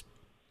parts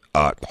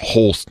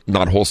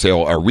not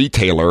wholesale, a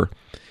retailer,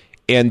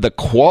 and the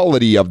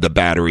quality of the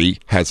battery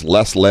has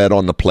less lead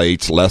on the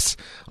plates, less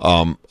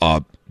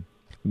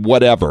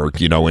whatever,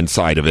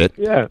 inside of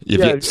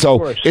it.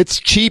 So it's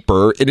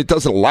cheaper and it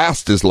doesn't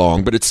last as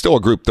long, but it's still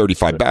a Group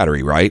 35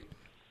 battery, right?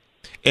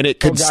 And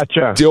it could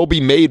still be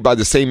made by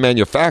the same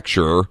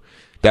manufacturer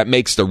that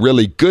makes the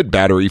really good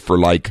battery for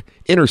like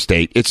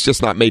Interstate. It's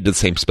just not made to the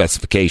same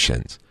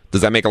specifications.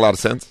 Does that make a lot of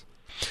sense?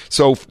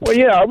 So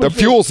the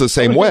fuel's the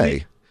same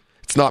way.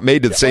 It's not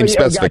made to the same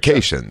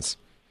specifications.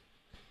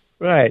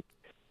 Right.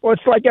 Well,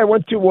 it's like I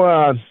went to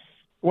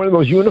one of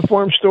those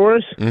uniform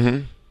stores,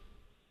 and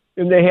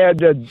they had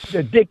the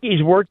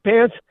Dickies work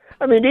pants.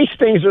 I mean, these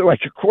things are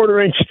like a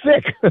 1/4 inch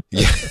thick.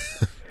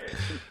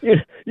 You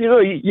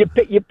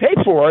pay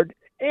for it.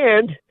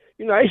 And,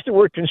 I used to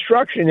work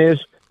construction.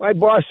 My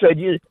boss said,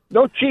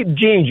 no cheap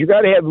jeans. You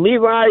got to have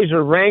Levi's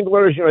or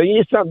Wranglers. You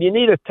need something. You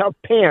need a tough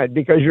pant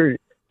because you're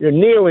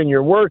kneeling,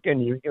 you're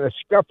working, you're going to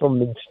scuff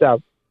them and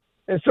stuff.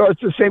 And so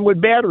it's the same with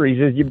batteries.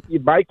 Is you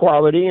buy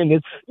quality, and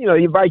it's,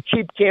 you buy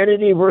cheap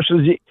Kennedy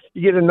versus you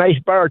get a nice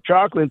bar of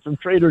chocolate from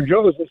Trader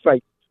Joe's. It's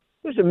like,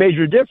 there's a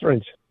major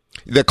difference.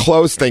 The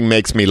clothes thing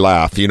makes me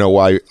laugh. You know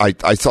why?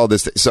 I saw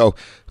this. So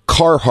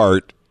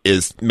Carhartt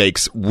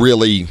makes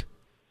really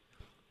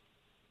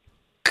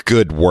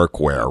good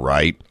workwear,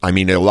 right? I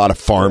mean, a lot of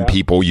farm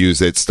people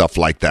use it, stuff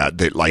like that.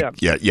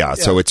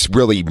 So it's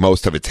really,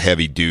 most of it's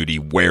heavy duty,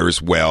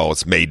 wears well,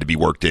 it's made to be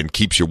worked in,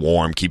 keeps you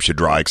warm, keeps you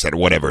dry, etc.,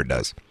 whatever it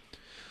does.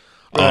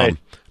 Right.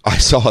 I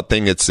saw a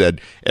thing that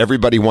said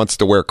everybody wants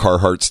to wear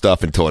Carhartt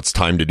stuff until it's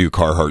time to do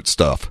Carhartt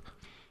stuff.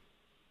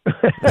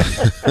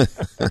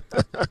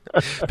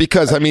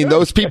 Because I mean,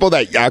 those people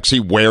that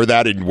actually wear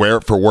that and wear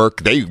it for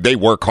work, they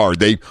work hard.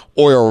 They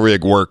oil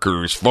rig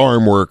workers,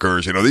 farm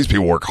workers, these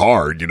people work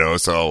hard,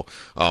 so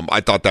I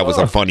thought that was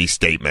a funny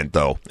statement,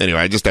 though. Anyway,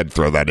 I just had to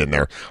throw that in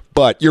there.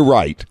 But you're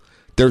right,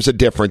 there's a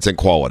difference in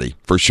quality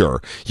for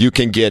sure. You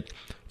can get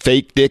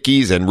fake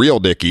Dickies and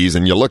real Dickies,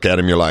 and you look at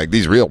them, you're like,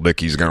 these real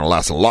Dickies are going to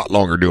last a lot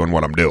longer doing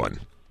what I'm doing.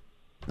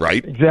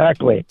 Right?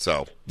 Exactly.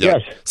 So, yes.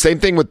 Same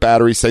thing with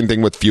batteries, same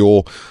thing with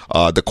fuel.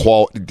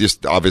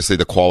 Just obviously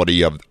the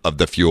quality of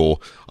the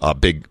fuel,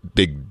 big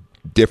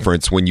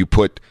difference when you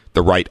put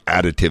the right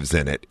additives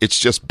in it. It's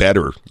just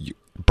better.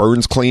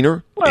 Burns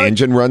cleaner,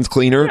 engine runs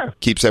cleaner,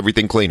 keeps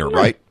everything cleaner,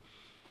 right?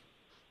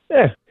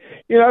 Yeah.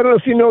 I don't know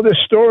if you know this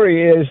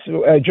story, is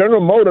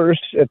General Motors,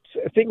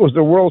 I think it was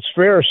the World's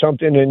Fair or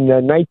something in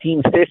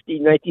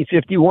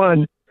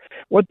 1951,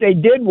 what they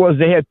did was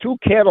they had two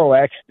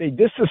Cadillacs. They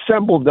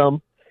disassembled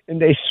them,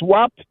 and they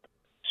swapped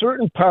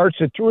certain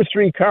parts of 2 or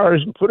 3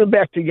 cars and put them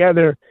back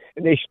together,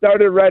 and they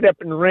started right up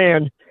and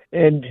ran,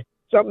 and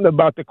something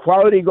about the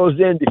quality goes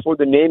in before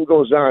the name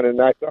goes on,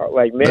 and I thought,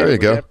 like, man, there you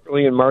go. That's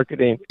brilliant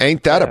marketing.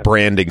 Ain't that a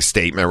branding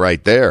statement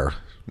right there?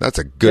 That's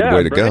a good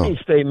way to go. Branding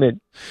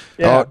statement.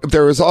 Yeah.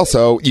 There was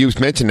also, you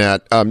mentioned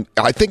that,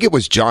 I think it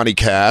was Johnny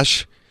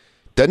Cash.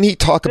 Doesn't he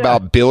talk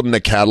about building a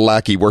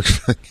Cadillac? He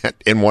works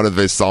in one of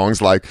his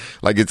songs, like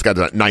it's got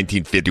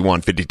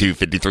 1951, 52,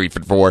 53,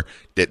 54.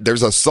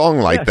 There's a song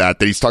like that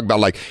he's talking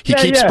about. Like he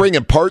keeps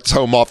bringing parts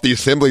home off the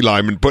assembly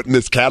line and putting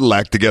this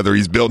Cadillac together.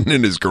 He's building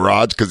in his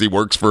garage because he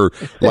works for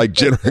like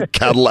General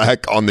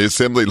Cadillac on the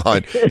assembly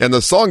line. And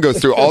the song goes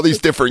through all these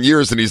different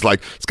years, and he's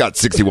like, it's got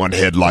 61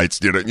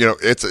 headlights. You know,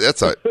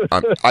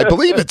 I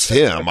believe it's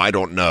him. I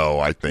don't know.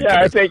 I think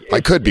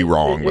I could be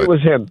wrong. It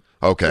was him.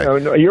 Okay.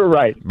 No, you're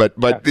right. But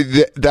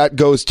that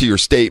goes to your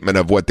statement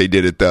of what they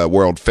did at the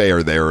World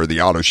Fair there, or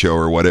the auto show,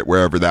 or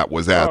wherever that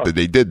was at, that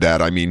they did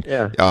that. I mean,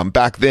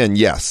 back then,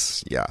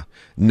 yes. Yeah.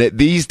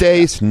 These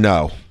days,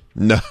 no.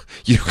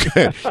 You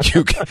can,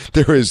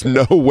 there is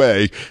no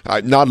way,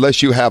 not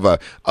unless you have a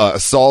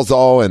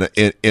Sawzall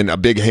and a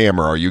big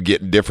hammer, are you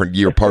getting different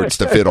gear parts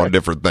to fit on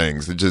different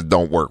things. It just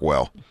don't work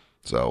well.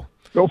 So.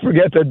 Don't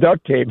forget the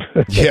duct tape.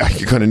 Yeah,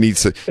 you're going to need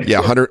some. Yeah,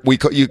 100. We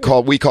call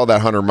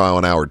that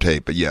 100-mile-an-hour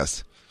tape. But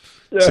yes,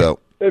 so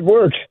it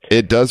works.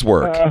 It does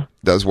work.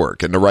 Does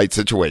work in the right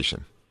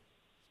situation.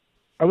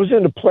 I was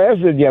in the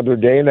plaza the other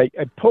day, and I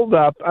pulled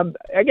up.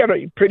 I got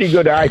a pretty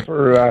good eye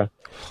for.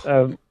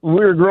 When we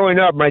were growing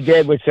up, my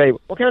dad would say,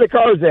 "What kind of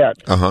car is that?"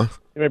 And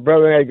my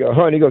brother and I go,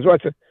 "Huh?" And he goes,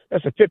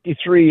 "That's a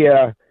 53,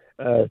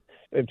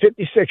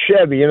 56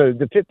 Chevy. You know,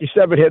 the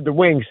 57 had the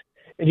wings."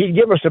 And he'd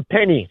give us a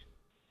penny.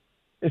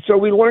 And so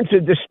we learned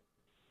to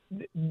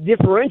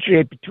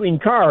differentiate between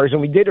cars, and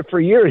we did it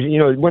for years. You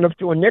know, it went up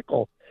to a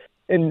nickel.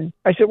 And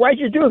I said, "Why'd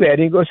you do that?"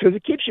 And he goes, "Because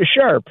it keeps you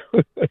sharp."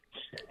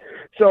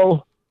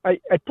 So I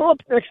pull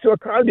up next to a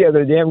car the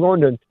other day. I'm going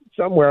to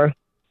somewhere,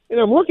 and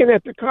I'm looking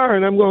at the car,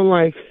 and I'm going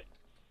like,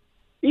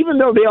 even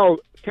though they all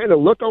kind of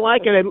look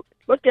alike, and I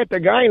looked at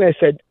the guy, and I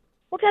said,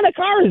 "What kind of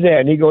car is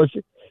that?" And he goes,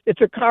 "It's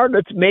a car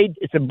that's made,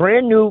 it's a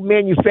brand new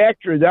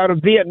manufacturer out of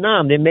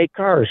Vietnam. They make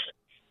cars."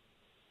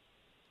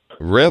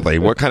 Really?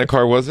 What kind of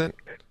car was it?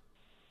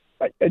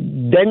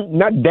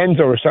 Not Denzo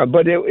or something,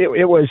 but it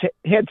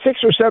had 6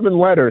 or 7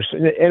 letters,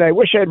 and I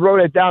wish I'd wrote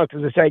it down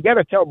because I said, I got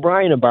to tell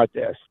Brian about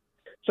this.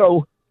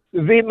 So the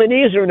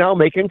Vietnamese are now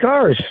making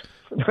cars.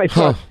 I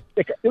thought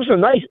it was a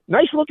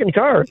nice looking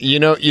car. You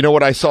know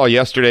what I saw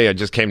yesterday? It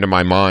just came to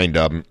my mind.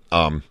 And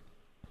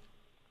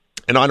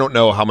I don't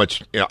know how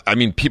much. I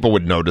mean, people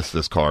would notice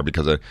this car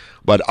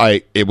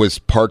it was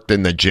parked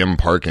in the gym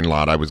parking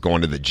lot. I was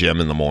going to the gym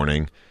in the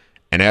morning.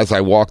 And as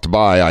I walked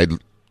by,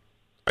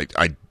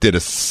 I did a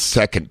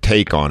second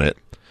take on it.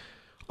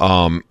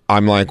 I'm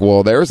like,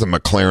 well, there's a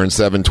McLaren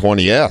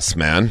 720S,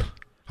 man.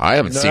 I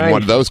haven't seen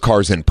one of those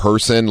cars in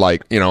person.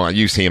 Like,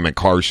 you see them at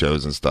car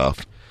shows and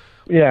stuff.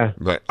 Yeah.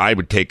 But I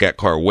would take that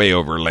car way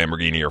over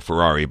Lamborghini or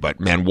Ferrari. But,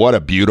 man, what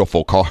a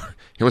beautiful car.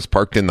 It was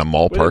parked in the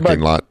mall parking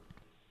lot.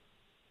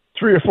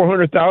 300,000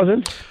 or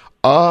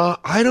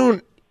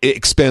 400,000?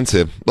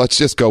 Expensive. Let's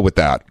just go with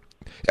that.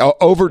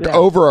 Over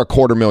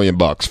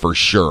 $250,000 for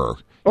sure.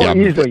 Oh,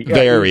 easily.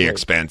 Very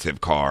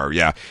expensive car.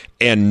 Yeah,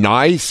 and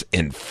nice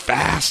and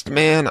fast,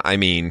 man. I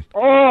mean,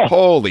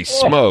 holy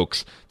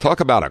smokes! Talk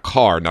about a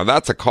car. Now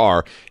that's a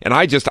car. And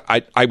I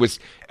was,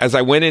 as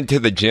I went into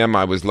the gym,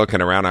 I was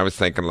looking around. I was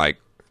thinking, like,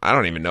 I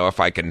don't even know if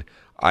I can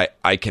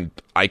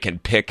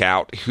pick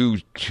out who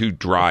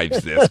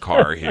drives this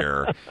car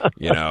here.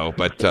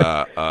 But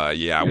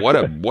yeah,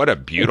 what a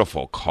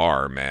beautiful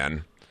car,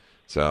 man.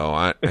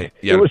 So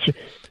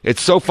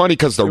it's so funny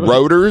because the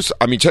rotors,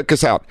 I mean, check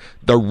this out.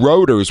 The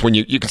rotors, when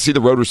you can see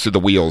the rotors through the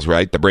wheels,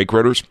 right? The brake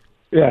rotors.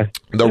 Yeah.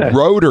 The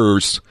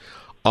rotors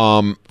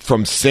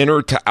from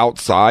center to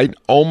outside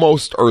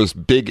almost are as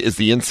big as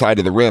the inside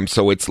of the rim.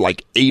 So it's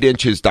like 8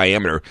 inches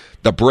diameter.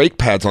 The brake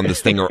pads on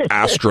this thing are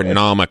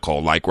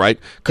astronomical, like, right?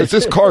 Because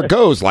this car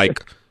goes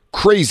like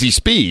crazy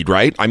speed,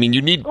 right? I mean,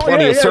 you need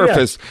plenty of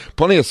surface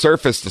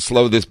to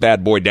slow this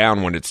bad boy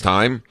down when it's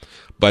time.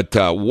 But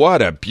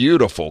what a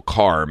beautiful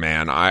car,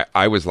 man.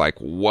 I was like,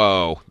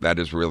 whoa,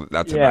 that's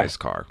a nice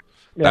car.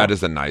 Yeah. That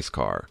is a nice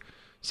car.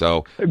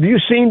 So Have you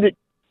seen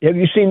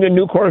the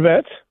new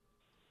Corvettes?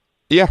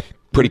 Yeah,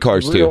 pretty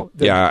cars too.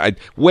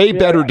 Way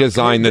better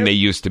design than they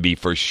used to be,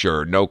 for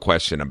sure. No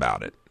question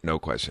about it.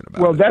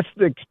 Well, that's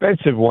the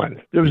expensive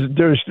one. There's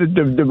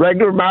the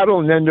regular model,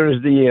 and then there's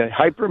the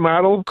hyper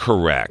model.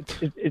 Correct.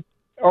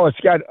 It's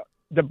got,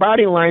 the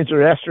body lines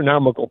are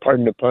astronomical,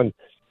 pardon the pun.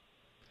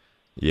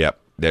 Yep.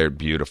 They're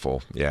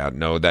beautiful. Yeah,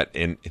 no,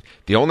 the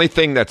only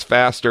thing that's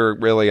faster,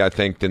 really, I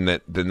think, than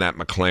that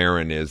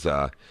McLaren is,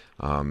 of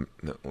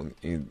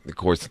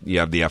course, you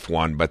have the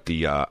F1, but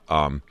the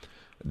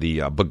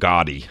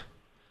Bugatti.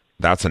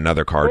 That's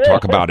another car.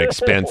 Talk about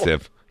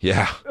expensive.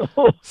 Yeah.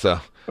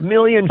 So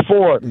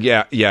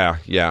 $1,400,000.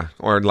 Yeah.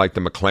 Or like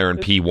the McLaren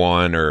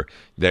P1, or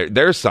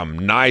there's some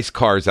nice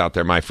cars out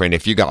there, my friend,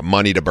 if you got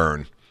money to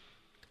burn.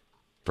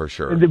 For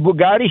sure. And the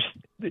Bugatti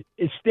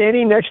is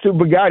standing next to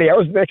Bugatti. I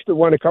was next to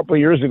one a couple of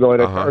years ago at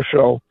a car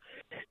show.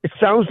 It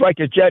sounds like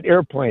a jet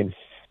airplane.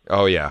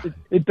 Oh yeah.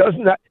 It does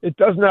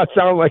not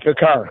sound like a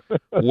car.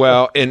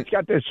 Well, and it's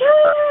got this.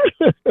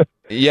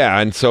 Yeah,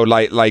 and so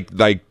like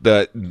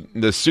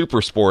the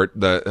Super Sport,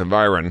 the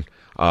Environ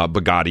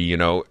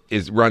Bugatti,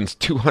 runs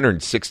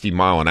 260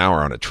 mile an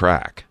hour on a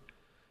track.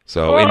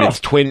 So and it's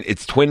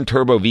twin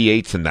turbo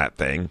V8s in that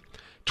thing,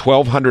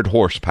 1,200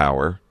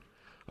 horsepower.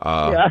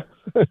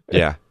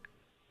 Yeah,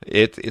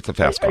 it's a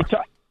fast car.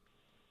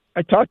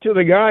 I talked to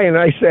the guy and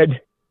I said,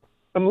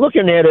 I'm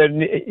looking at it,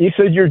 and he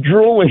said, "You're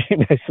drooling."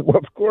 And I said, "Well,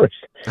 of course."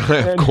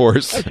 Of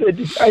course.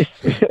 I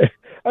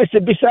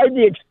said, besides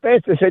the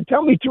expense, I said,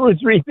 "Tell me 2 or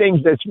 3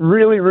 things that's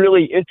really,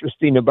 really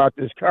interesting about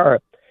this car."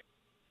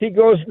 He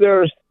goes,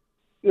 "There's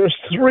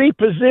 3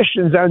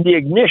 positions on the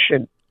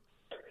ignition.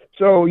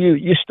 So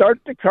you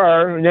start the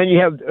car, and then you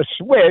have a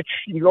switch.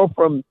 You go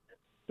from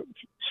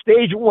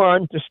stage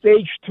 1 to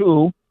stage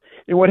 2,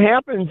 and what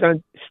happens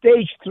on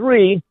stage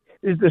 3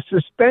 is the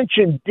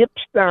suspension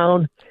dips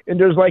down, and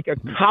there's like a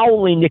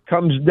cowling that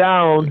comes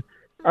down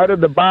out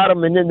of the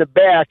bottom and in the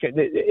back, and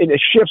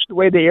it shifts the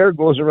way the air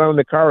goes around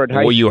the car at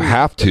high Well, you speed.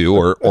 have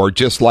to, or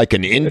just like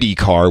an Indy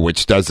car,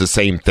 which does the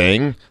same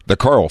thing, the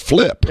car will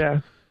flip.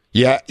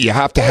 Yeah, you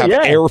have to have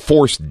air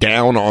force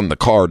down on the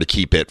car to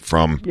keep it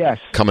from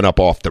coming up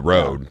off the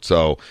road.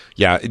 So,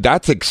 yeah,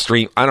 that's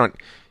extreme.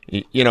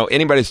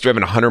 Anybody that's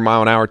driven 100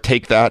 mile an hour,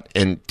 take that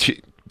and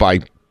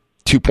by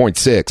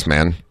 2.6,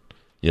 man.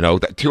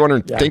 That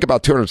 200. Yeah. Think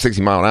about 260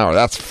 mile an hour.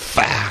 That's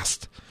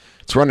fast.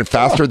 It's running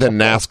faster than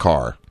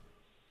NASCAR.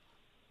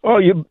 Oh,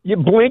 you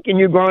blink and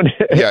you're going.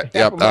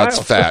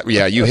 That's fat.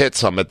 Yeah, you hit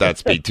something at that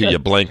speed too. You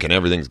blink and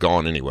everything's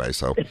gone anyway.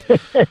 So,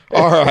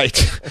 all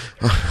right.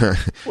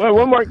 Well,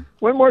 one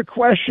more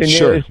question.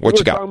 Sure. Is, what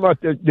you got? Talking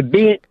about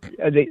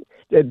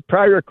the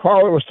prior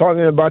caller was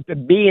talking about the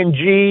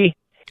B&G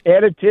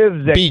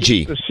additive that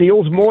keeps the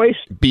seals moist.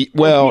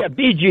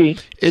 BG.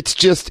 It's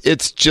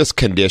just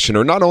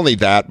conditioner. Not only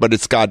that, but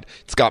it's got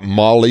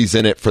mollies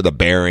in it for the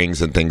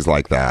bearings and things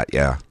like that.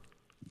 Yeah.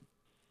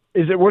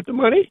 Is it worth the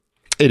money?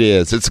 It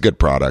is. It's a good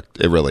product.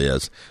 It really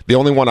is. The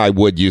only one I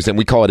would use, and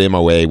we call it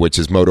MOA, which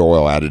is motor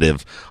oil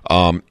additive.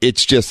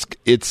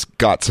 It's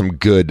got some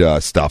good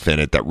stuff in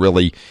it that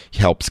really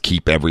helps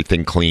keep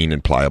everything clean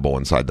and pliable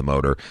inside the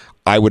motor.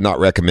 I would not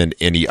recommend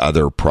any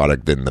other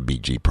product than the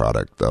BG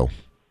product, though.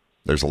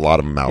 There's a lot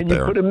of them out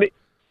there.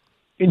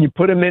 Can you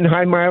put them in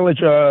high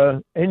mileage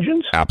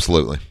engines?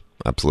 Absolutely.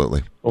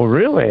 Oh,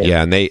 really?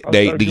 Yeah, and they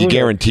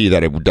guarantee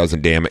that it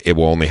doesn't damage. It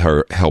will only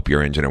help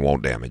your engine. It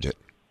won't damage it.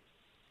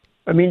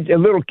 I mean, a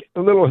little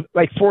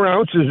like 4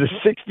 ounces is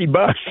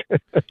 $60.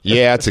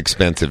 Yeah, it's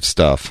expensive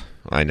stuff.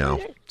 I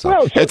know.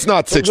 So it's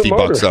not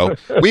 $60 though.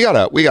 We got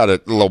a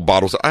little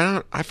bottles.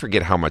 I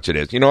forget how much it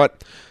is. You know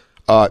what?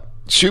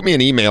 Shoot me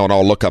an email and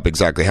I'll look up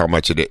exactly how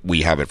much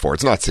we have it for.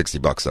 It's not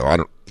 $60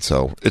 though.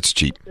 So it's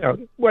cheap. Yeah,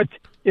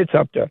 it's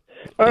up there.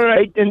 All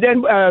right, and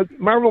then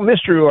Marvel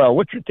Mystery Oil.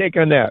 What's your take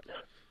on that?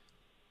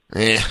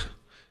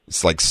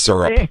 It's like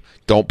syrup.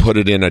 Don't put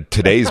it in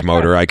today's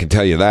motor. I can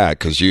tell you that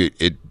because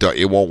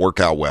it won't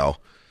work out well.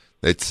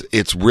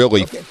 It's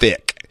really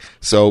thick.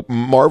 So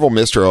Marvel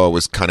Mystery Oil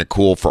was kind of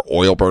cool for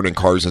oil burning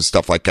cars and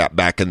stuff like that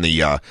back in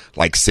the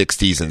like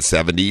 60s and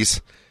 70s,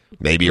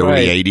 maybe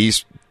early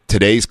 80s.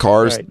 Today's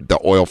cars, the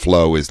oil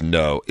flow is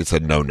it's a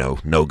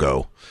no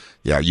go.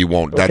 Yeah, you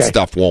won't. That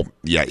stuff won't.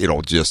 Yeah,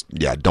 it'll just.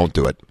 Yeah, don't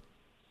do it.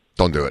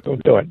 Don't do it. So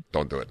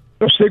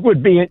stick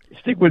with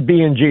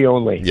B&G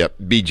only. Yep,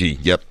 BG.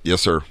 Yep,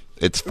 yes sir.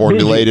 It's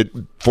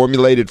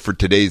formulated for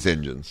today's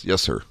engines.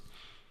 Yes sir.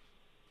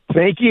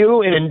 Thank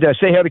you, and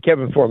say hi to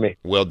Kevin for me.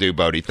 Will do,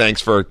 Bodie.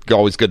 Thanks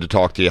always good to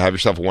talk to you. Have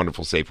yourself a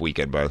wonderful, safe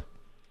weekend, bud.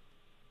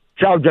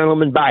 Ciao,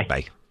 gentlemen. Bye.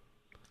 Bye.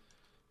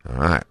 All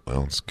right.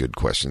 Well, it's good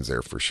questions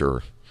there for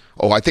sure.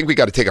 Oh, I think we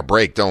got to take a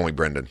break, don't we,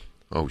 Brendan?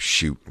 Oh,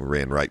 shoot. We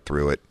ran right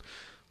through it.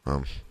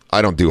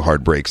 I don't do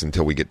hard breaks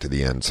until we get to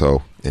the end.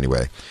 So,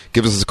 anyway,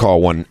 give us a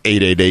call,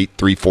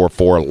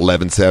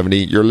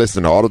 1-888-344-1170. You're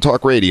listening to Auto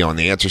Talk Radio on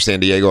The Answer San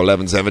Diego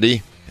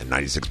 1170 and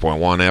 96.1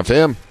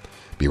 FM.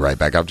 Be right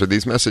back after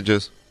these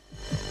messages.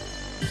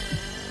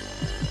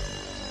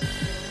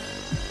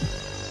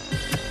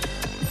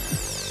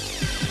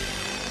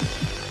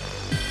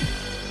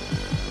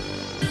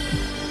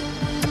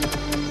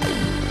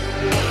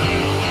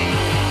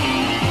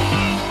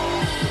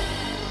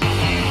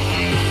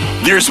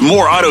 There's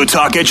more Auto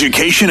Talk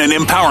education and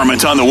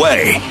empowerment on the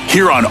way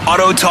here on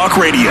Auto Talk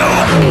Radio.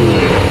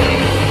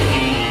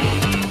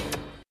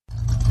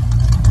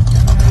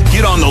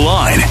 Get on the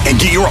line and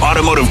get your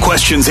automotive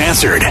questions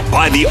answered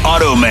by the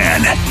Auto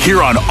Man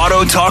here on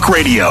Auto Talk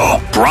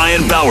Radio.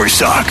 Brian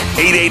Bowersock,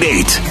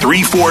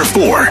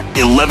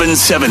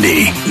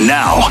 888-344-1170.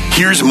 Now,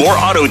 here's more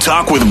Auto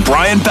Talk with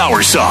Brian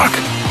Bowersock.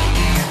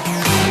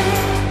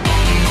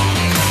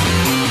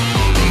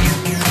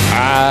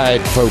 right,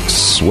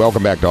 folks.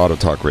 Welcome back to Auto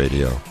Talk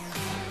Radio.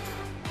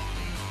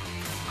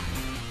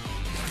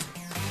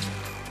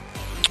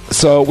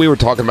 So we were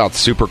talking about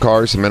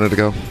supercars a minute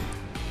ago.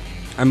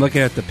 I'm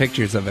looking at the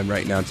pictures of him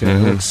right now, too.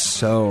 Mm-hmm. It looks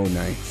so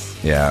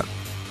nice. Yeah.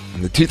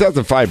 The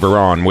 2005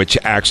 Veyron, which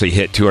actually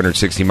hit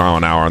 260 mile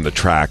an hour on the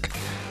track,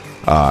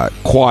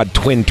 quad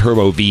twin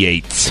turbo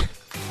V8s,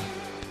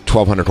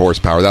 1,200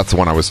 horsepower. That's the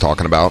one I was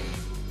talking about.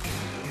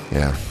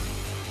 Yeah.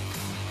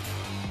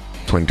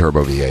 Twin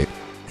turbo V8.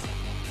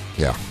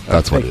 Yeah,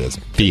 that's what it is.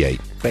 V8.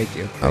 Thank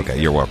you. Okay,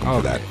 you're welcome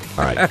for that. Okay.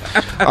 All right.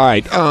 All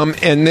right.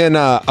 And then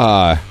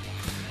the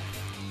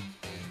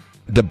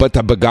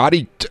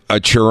Bugatti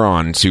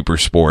Chiron Super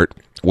Sport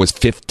was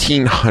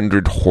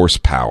 1,500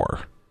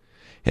 horsepower.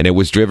 And it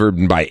was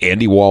driven by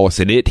Andy Wallace,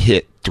 and it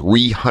hit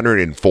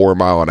 304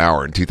 mile an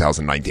hour in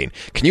 2019.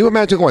 Can you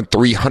imagine going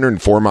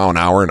 304 mile an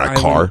hour in a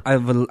car?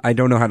 I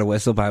don't know how to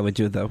whistle, but I would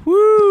do the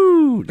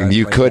woo.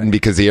 You couldn't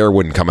because the air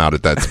wouldn't come out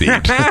at that speed.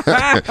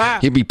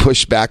 You'd be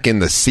pushed back in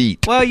the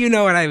seat. Well, you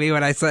know what I mean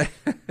when I say.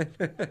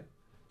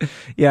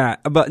 Yeah,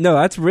 but no,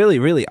 that's really,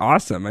 really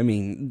awesome. I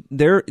mean,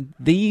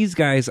 these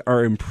guys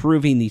are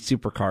improving these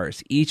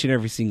supercars each and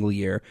every single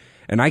year.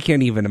 And I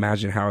can't even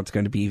imagine how it's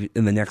going to be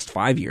in the next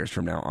 5 years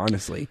from now,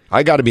 honestly.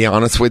 I got to be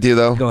honest with you,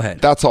 though. Go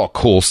ahead. That's all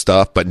cool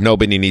stuff, but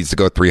nobody needs to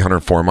go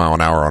 304 mile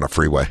an hour on a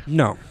freeway.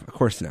 No, of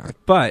course not.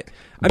 But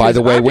by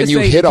the way, when you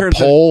hit a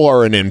pole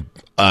or an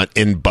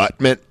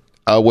embutment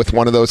with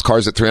one of those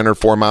cars at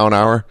 304 mile an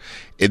hour,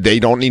 they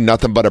don't need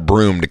nothing but a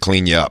broom to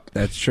clean you up.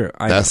 That's true.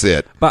 That's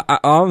it. But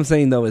all I'm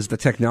saying, though, is the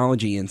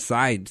technology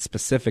inside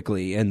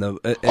specifically and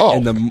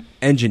the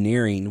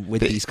engineering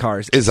with these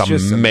cars is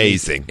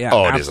amazing. Yeah,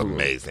 it absolutely. is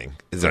amazing.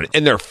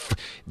 And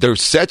they're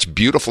such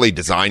beautifully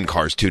designed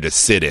cars, too, to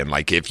sit in.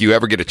 Like, if you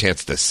ever get a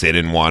chance to sit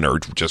in one or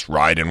just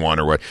ride in one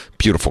or what,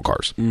 beautiful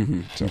cars.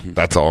 Mm-hmm. So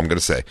that's all I'm going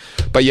to say.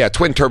 But, yeah,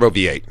 twin turbo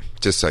V8,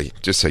 just so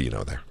you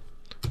know there.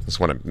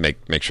 Just want to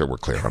make sure we're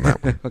clear on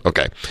that one.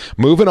 Okay.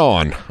 Moving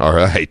on. All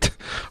right.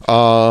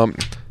 Folks,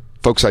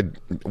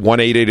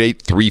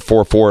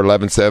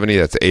 1-888-344-1170.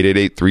 That's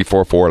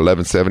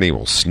 888-344-1170.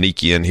 We'll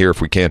sneak you in here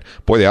if we can.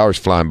 Boy, the hour's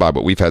flying by,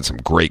 but we've had some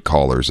great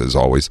callers as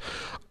always.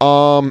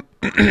 Also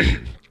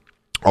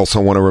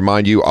want to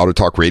remind you, Auto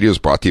Talk Radio is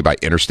brought to you by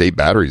Interstate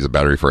Batteries, a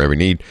battery for every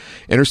need.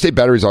 Interstate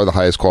Batteries are the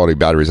highest quality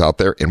batteries out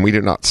there, and we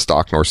do not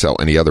stock nor sell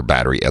any other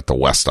battery at the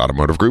West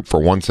Automotive Group for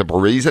one simple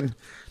reason.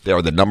 They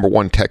are the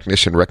 #1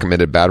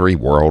 technician-recommended battery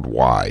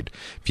worldwide.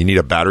 If you need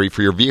a battery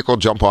for your vehicle,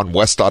 jump on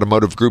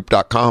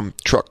westautomotivegroup.com,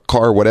 truck,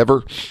 car,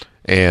 whatever,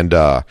 and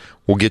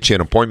we'll get you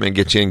an appointment,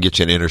 get you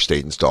an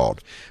Interstate installed.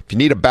 If you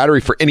need a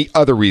battery for any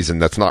other reason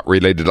that's not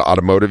related to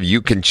automotive,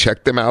 you can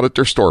check them out at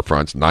their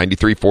storefronts,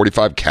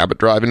 9345 Cabot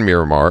Drive in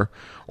Miramar,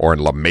 or in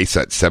La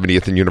Mesa at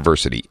 70th and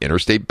University.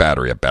 Interstate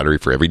Battery, a battery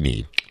for every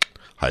need.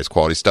 Highest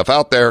quality stuff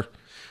out there.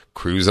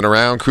 Cruising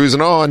around,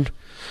 cruising on.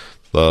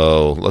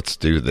 So let's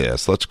do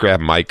this. Let's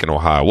grab Mike in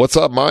Ohio. What's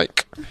up,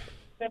 Mike?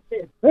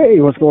 Hey,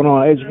 what's going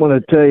on? I just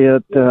want to tell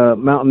you that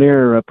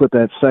Mountaineer put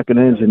that second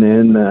engine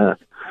in.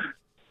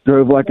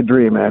 Drove like a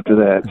dream after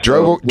that.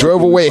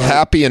 Drove away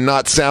happy and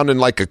not sounding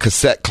like a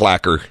cassette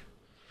clacker.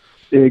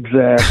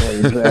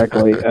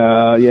 Exactly.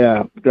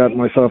 Yeah, got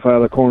myself out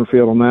of the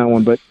cornfield on that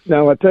one. But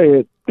now I tell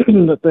you,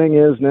 the thing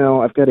is now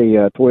I've got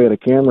a Toyota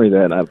Camry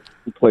that I've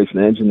replaced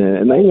an engine in,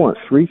 and they want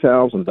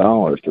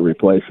 $3,000 to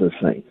replace this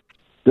thing.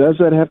 Does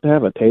that have to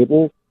have a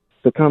table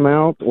to come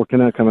out, or can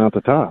that come out the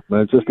top?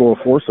 It's just a little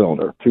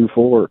four-cylinder,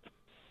 2.4,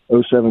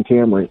 07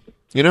 Camry.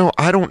 You know,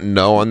 I don't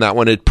know on that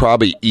one. It'd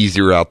probably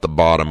easier out the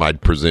bottom,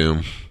 I'd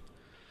presume.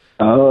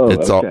 Oh,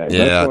 it's okay.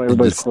 That's why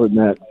everybody's quoting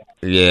that.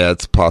 Yeah,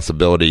 it's a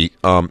possibility.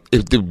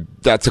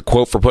 That's a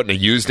quote for putting a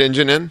used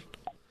engine in?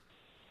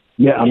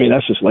 Yeah, I mean,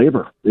 that's just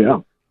labor.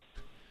 Yeah.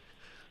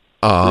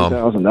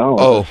 $3,000.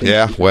 Oh,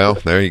 yeah. Well,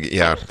 there you go.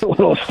 Yeah. It's a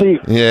little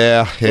steep.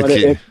 Yeah. But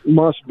it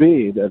must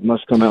be. That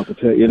must come out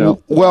the you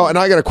know. Well, and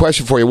I got a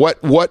question for you.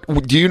 What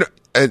do you know?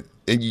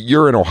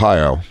 You're in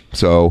Ohio.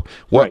 So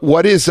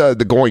what is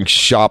the going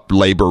shop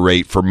labor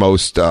rate for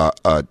most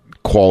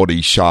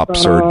quality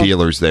shops or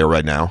dealers there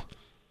right now?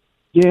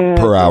 Yeah.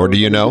 Per hour, do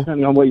you know?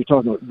 Depending on what you're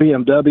talking about.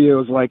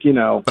 BMW is like,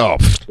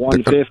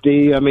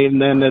 $150. I mean,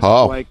 then it's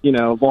like,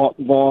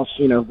 Voss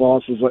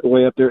is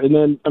way up there. And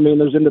then, I mean,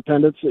 there's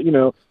independents,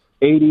 $80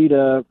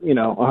 to,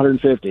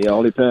 $150. It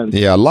all depends.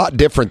 Yeah, a lot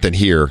different than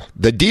here.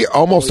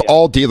 Almost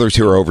all dealers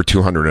here are over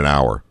 $200 an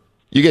hour.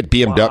 You get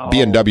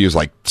BMWs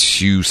like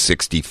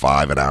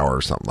 $265 an hour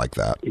or something like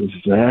that. Is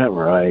that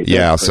right?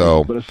 Yeah,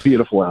 but it's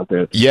beautiful out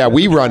there. Yeah,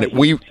 we run it.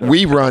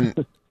 We run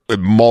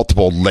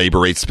multiple labor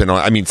rates.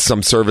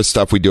 Some service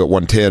stuff we do at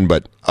 $110,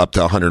 but up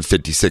to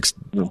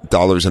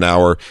 $156 an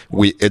hour.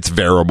 It's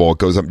variable. It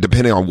goes up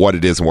depending on what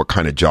it is and what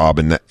kind of job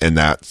and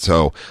that.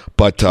 So,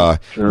 but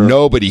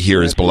nobody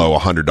here is below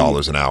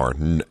 $100 an hour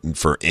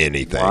for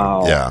anything.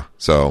 Wow. Yeah,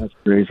 so that's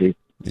crazy.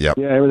 Yep.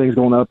 Yeah, everything's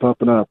going up,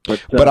 and up.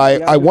 But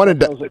I wanted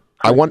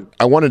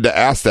to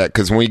ask that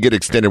because when we get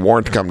extended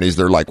warranty companies,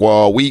 they're like,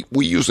 well, we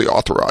usually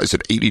authorize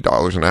at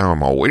 $80 an hour.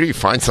 I'm all, where do you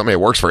find somebody that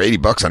works for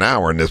 $80 an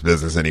hour in this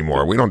business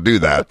anymore? We don't do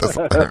that.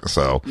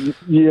 So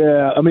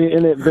yeah, I mean,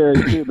 and it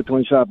varies too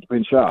between shop.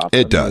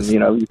 It does.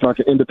 You talk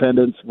to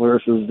independents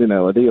versus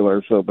a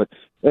dealer. So, but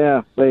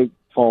yeah, they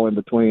fall in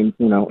between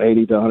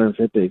 80 to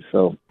 150.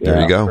 So yeah,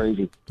 there you go.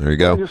 Crazy. There you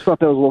go. I just thought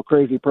that was a little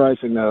crazy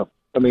pricing though.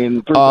 I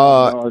mean,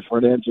 $3,000 for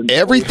an engine.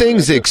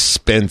 Everything's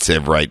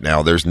expensive right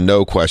now. There's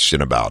no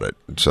question about it.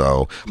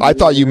 So I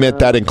thought you meant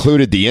that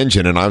included the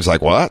engine, and I was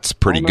like, well, that's a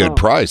pretty good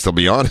price. To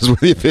be honest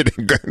with you,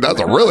 that's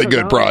a really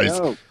good price.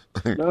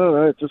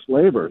 No, it's just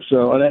labor.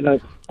 So I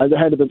had to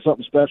have been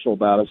something special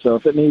about it. So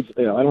if it needs,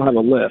 I don't have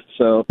a lift.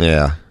 So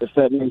yeah, if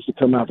that needs to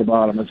come out the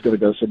bottom, it's going to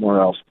go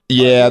somewhere else.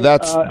 Yeah,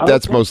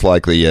 that's most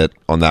likely it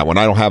on that one.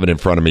 I don't have it in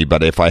front of me,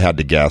 but if I had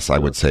to guess, I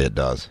would say it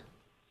does.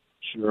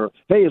 Sure.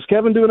 Hey, is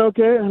Kevin doing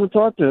okay? I haven't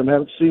talked to him,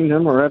 haven't seen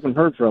him, or haven't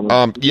heard from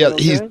him. Yeah,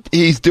 okay?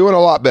 he's doing a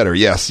lot better.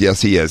 Yes,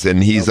 he is,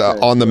 and he's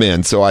on the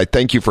mend. So I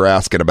thank you for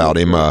asking about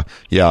him. I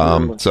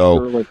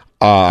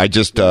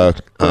just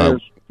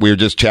we were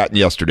just chatting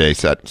yesterday.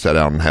 Sat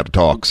down and had a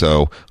talk.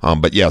 So,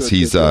 but yes,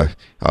 he's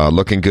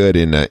looking good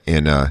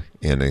and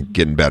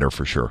getting better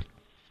for sure.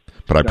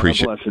 But I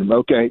appreciate. God bless him.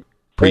 Okay.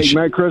 Hey,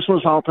 Merry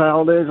Christmas, Happy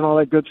Holidays, and all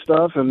that good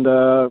stuff. And,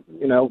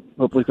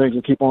 hopefully things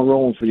will keep on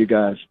rolling for you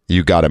guys.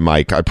 You got it,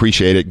 Mike. I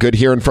appreciate it. Good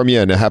hearing from you,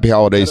 and happy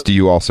holidays to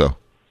you also.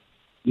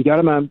 You got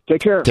it, man.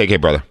 Take care. Take care,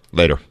 brother.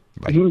 Later.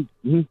 Bye.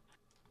 Mm-hmm.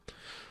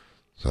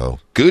 So,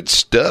 good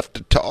stuff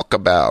to talk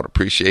about.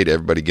 Appreciate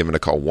everybody giving a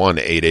call.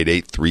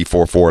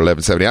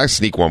 1-888-344-1170. I can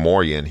sneak one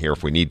more in here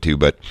if we need to.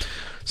 But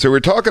so we're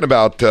talking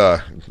about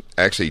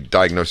actually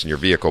diagnosing your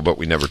vehicle, but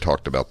we never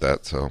talked about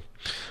that. So.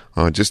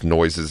 Just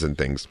noises and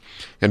things.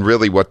 And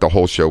really what the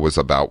whole show was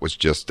about was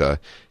just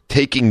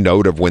taking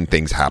note of when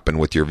things happen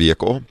with your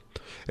vehicle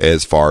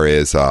as far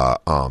as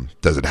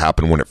does it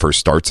happen when it first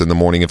starts in the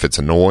morning if it's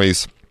a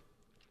noise,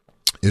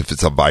 if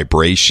it's a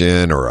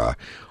vibration or a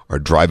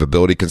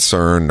drivability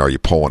concern, are you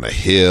pulling a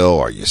hill,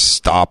 are you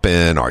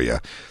stopping,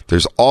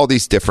 there's all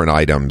these different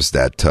items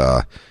that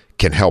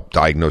can help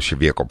diagnose your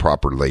vehicle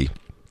properly.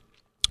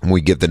 We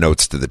give the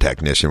notes to the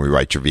technician. We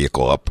write your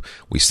vehicle up.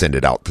 We send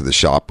it out to the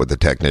shop with the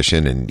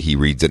technician, and he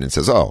reads it and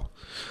says, oh,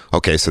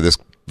 okay, so this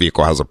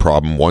vehicle has a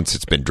problem once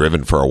it's been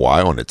driven for a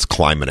while and it's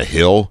climbing a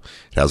hill.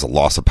 It has a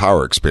loss of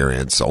power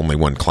experience. Only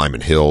when climbing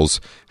hills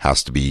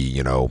has to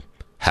be,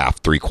 half,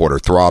 three-quarter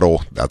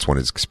throttle. That's when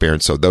it's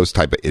experienced. So those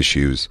type of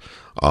issues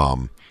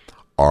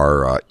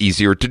are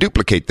easier to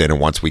duplicate then.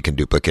 And once we can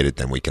duplicate it,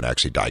 then we can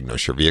actually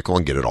diagnose your vehicle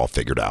and get it all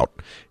figured out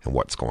and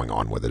what's going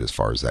on with it as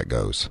far as that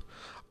goes.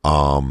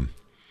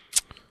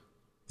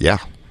 Yeah,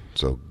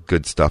 so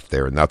good stuff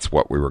there, and that's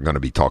what we were going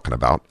to be talking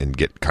about and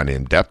get kind of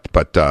in depth.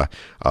 But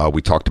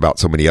we talked about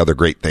so many other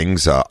great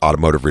things,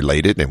 automotive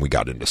related, and we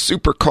got into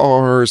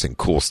supercars and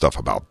cool stuff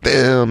about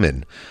them,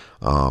 and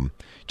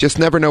just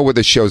never know where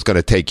the show's going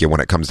to take you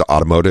when it comes to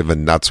automotive,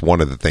 and that's one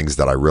of the things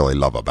that I really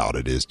love about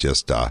it is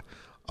just,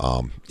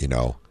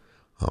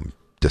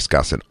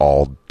 discussing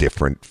all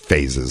different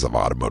phases of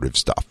automotive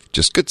stuff,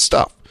 just good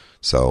stuff.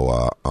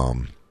 So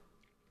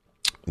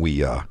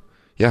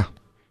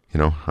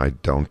I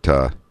don't,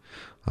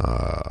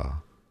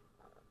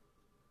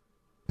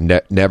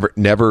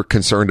 never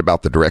concerned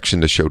about the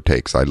direction the show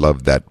takes. I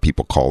love that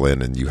people call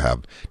in and you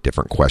have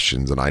different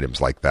questions and items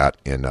like that.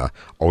 And,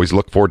 always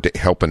look forward to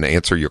helping to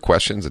answer your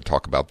questions and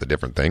talk about the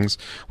different things.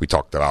 We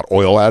talked about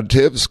oil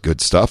additives,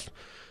 good stuff.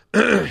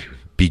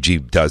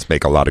 BG does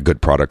make a lot of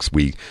good products.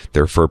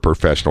 They're for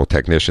professional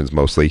technicians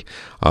mostly.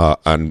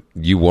 And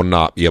you will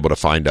not be able to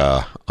find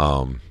the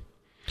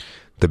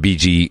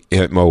BG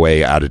MOA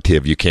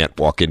additive. You can't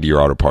walk into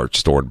your auto parts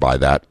store and buy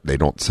that. They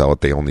don't sell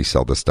it. They only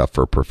sell the stuff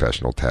for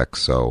professional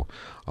techs. So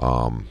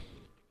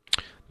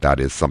that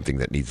is something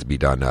that needs to be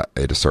done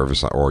at a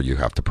service, or you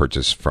have to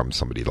purchase from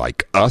somebody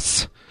like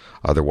us.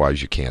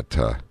 Otherwise, you can't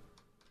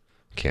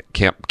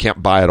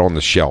buy it on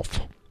the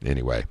shelf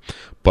anyway.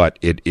 But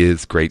it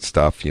is great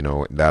stuff,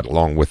 that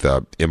along with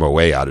the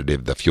MOA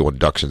additive, the fuel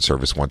induction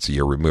service once a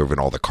year, removing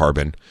all the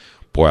carbon.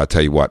 Boy, I'll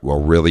tell you what,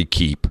 will really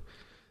keep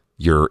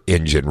your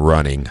engine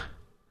running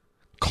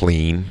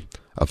clean,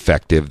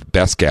 effective,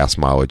 best gas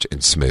mileage,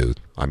 and smooth.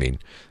 I mean,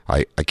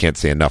 I can't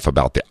say enough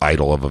about the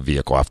idle of a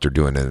vehicle after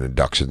doing an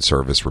induction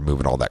service,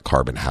 removing all that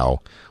carbon,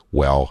 how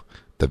well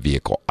the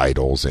vehicle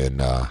idles,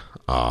 and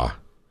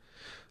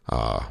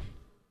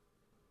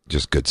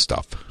just good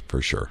stuff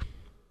for sure.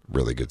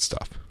 Really good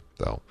stuff.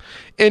 So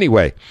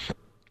anyway,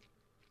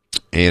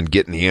 and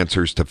getting the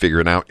answers to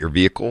figuring out your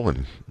vehicle.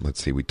 And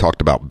let's see, we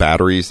talked about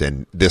batteries,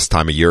 and this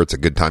time of year, it's a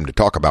good time to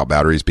talk about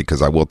batteries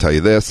because I will tell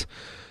you this.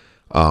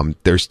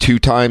 There's 2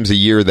 times a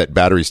year that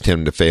batteries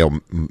tend to fail,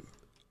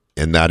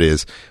 and that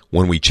is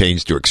when we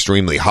change to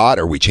extremely hot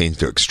or we change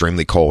to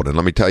extremely cold. And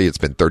let me tell you, it's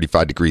been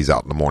 35 degrees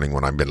out in the morning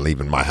when I've been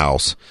leaving my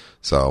house.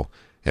 So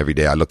every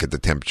day I look at the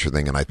temperature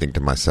thing and I think to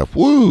myself,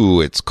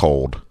 woo, it's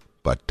cold.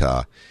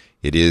 But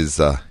it is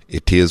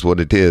what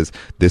it is.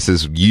 This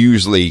is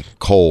usually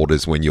cold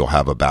is when you'll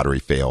have a battery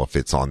fail if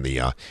it's on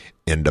the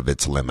end of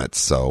its limits.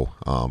 So,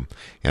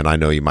 and I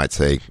know you might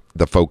say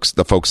the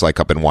folks like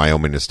up in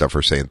Wyoming and stuff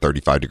are saying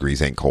 35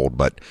 degrees ain't cold,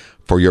 but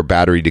for your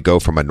battery to go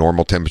from a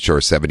normal temperature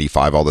of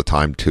 75 all the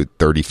time to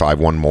 35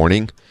 one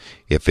morning,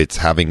 if it's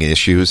having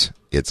issues,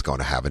 it's going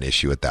to have an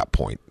issue at that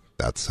point.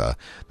 That's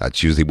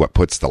usually what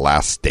puts the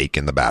last stake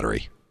in the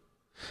battery.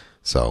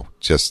 So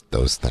just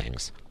those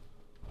things.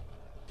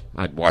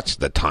 I'd watch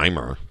the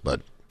timer,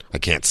 but I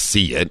can't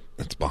see it.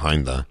 It's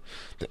behind the...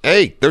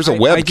 Hey, there's a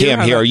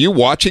webcam here. Are you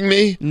watching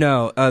me?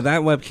 No, that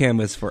webcam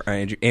was for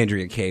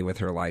Andrea Kay with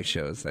her live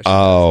shows.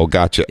 Oh,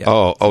 gotcha. Yeah.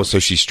 Oh, so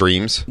she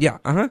streams? Yeah,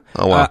 uh-huh.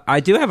 Oh, wow. I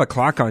do have a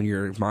clock on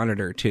your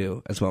monitor,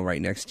 too, as well,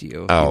 right next to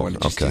you. Oh, you want to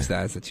just okay. use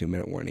that as a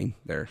 2-minute warning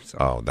there. So.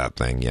 Oh, that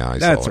thing, yeah.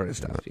 That sort of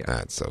stuff, yeah.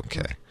 That's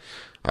okay.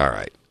 All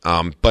right.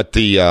 But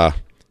the,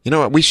 you know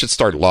what? We should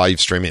start live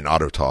streaming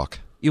Auto Talk.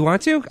 You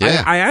want to?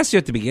 Yeah. I asked you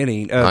at the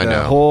beginning of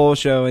the whole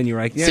show, and you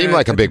were like, yeah. Seemed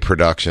like a big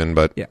production,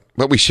 but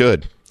we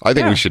should. I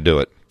think we should do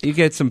it. You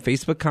get some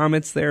Facebook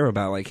comments there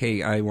about like,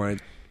 hey, I want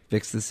to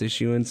fix this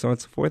issue and so on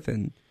and so forth,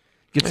 and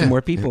get some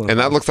more people involved. And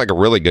that looks like a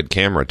really good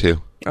camera,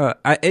 too.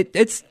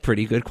 It's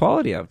pretty good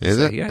quality, I would say. Is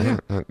it? Yeah.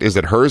 Is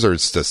it hers or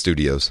it's the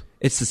studio's?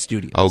 It's the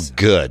studio's. Oh,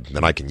 good.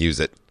 Then I can use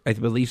it. I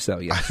believe so,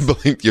 yes.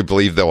 You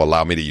believe they'll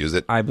allow me to use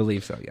it? I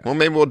believe so, yes. Well,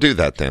 maybe we'll do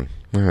that then.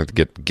 We'll have to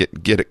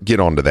get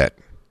onto that.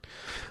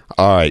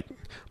 All right,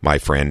 my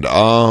friend.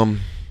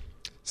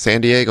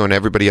 San Diego and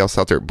everybody else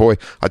out there. Boy,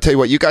 I tell you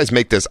what, you guys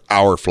make this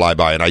hour fly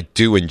by, and I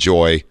do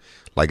enjoy,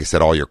 like I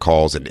said, all your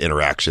calls and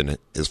interaction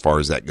as far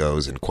as that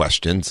goes and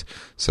questions.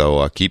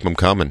 So keep them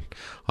coming.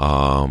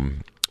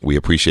 We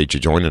appreciate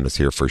you joining us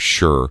here for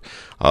sure.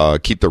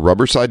 Keep the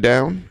rubber side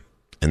down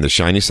and the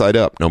shiny side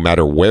up, no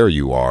matter where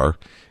you are.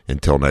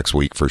 Until next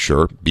week, for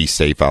sure. Be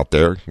safe out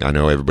there. I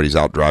know everybody's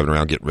out driving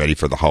around, getting ready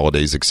for the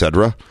holidays,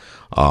 etc.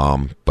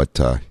 But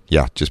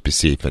just be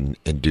safe and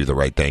do the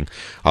right thing.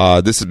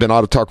 This has been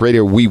Auto Talk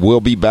Radio. We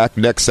will be back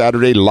next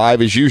Saturday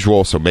live as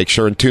usual, so make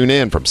sure and tune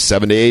in from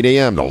 7 to 8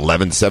 a.m. to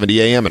 11:70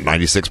 a.m. at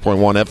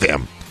 96.1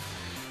 FM.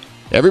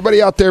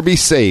 Everybody out there, be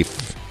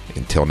safe.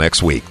 Until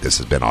next week, this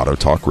has been Auto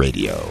Talk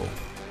Radio.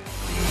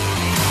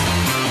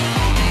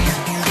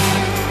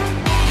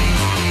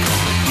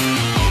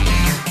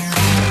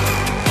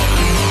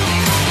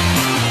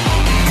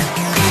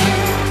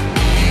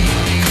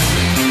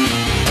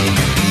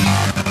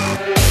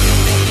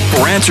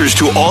 For answers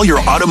to all your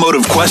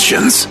automotive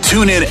questions,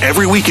 tune in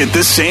every week at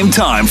this same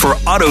time for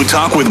Auto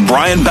Talk with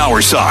Brian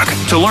Bowersock.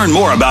 To learn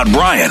more about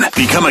Brian,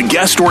 become a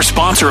guest or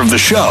sponsor of the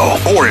show,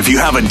 or if you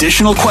have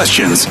additional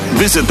questions,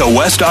 visit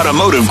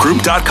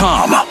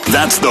thewestautomotivegroup.com.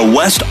 That's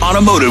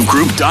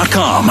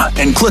thewestautomotivegroup.com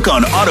and click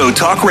on Auto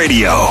Talk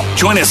Radio.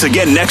 Join us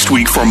again next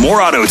week for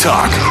more Auto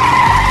Talk.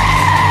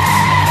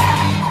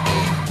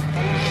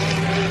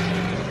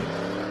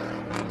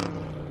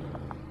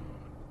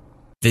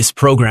 This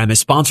program is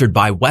sponsored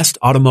by West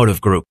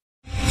Automotive Group.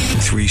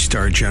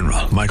 3-star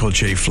General Michael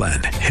J.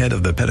 Flynn, head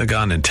of the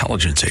Pentagon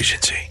Intelligence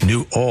Agency,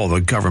 knew all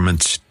the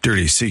government's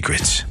dirty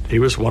secrets. He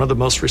was one of the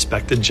most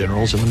respected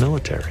generals in the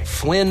military.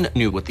 Flynn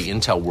knew what the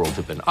intel world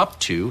had been up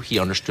to. He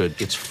understood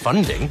its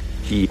funding.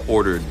 He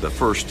ordered the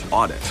first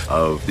audit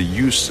of the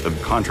use of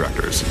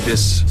contractors.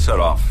 This set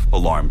off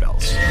alarm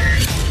bells.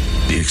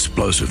 The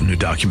explosive new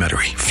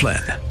documentary,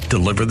 Flynn,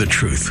 Deliver the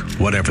Truth,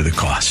 Whatever the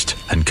Cost,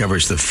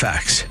 uncovers the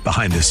facts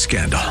behind this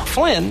scandal.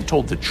 Flynn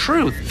told the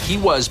truth. He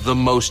was the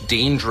most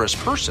dangerous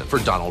person for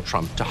Donald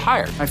Trump to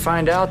hire. I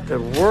find out the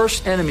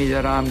worst enemy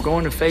that I'm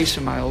going to face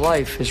in my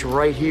life is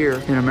right here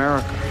in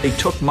America. They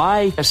took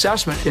my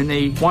assessment and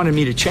they wanted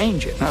me to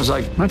change it. And I was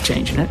like, I'm not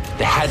changing it.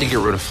 They had to get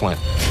rid of Flynn.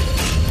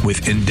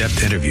 With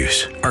in-depth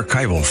interviews,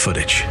 archival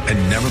footage,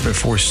 and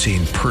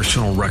never-before-seen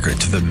personal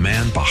records of the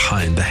man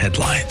behind the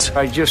headlines.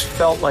 I just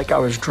felt like I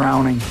was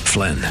drowning.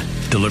 Flynn,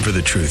 Deliver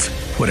the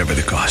Truth, Whatever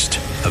the Cost.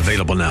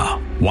 Available now.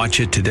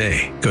 Watch it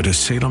today. Go to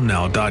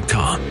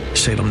salemnow.com.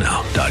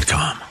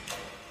 salemnow.com.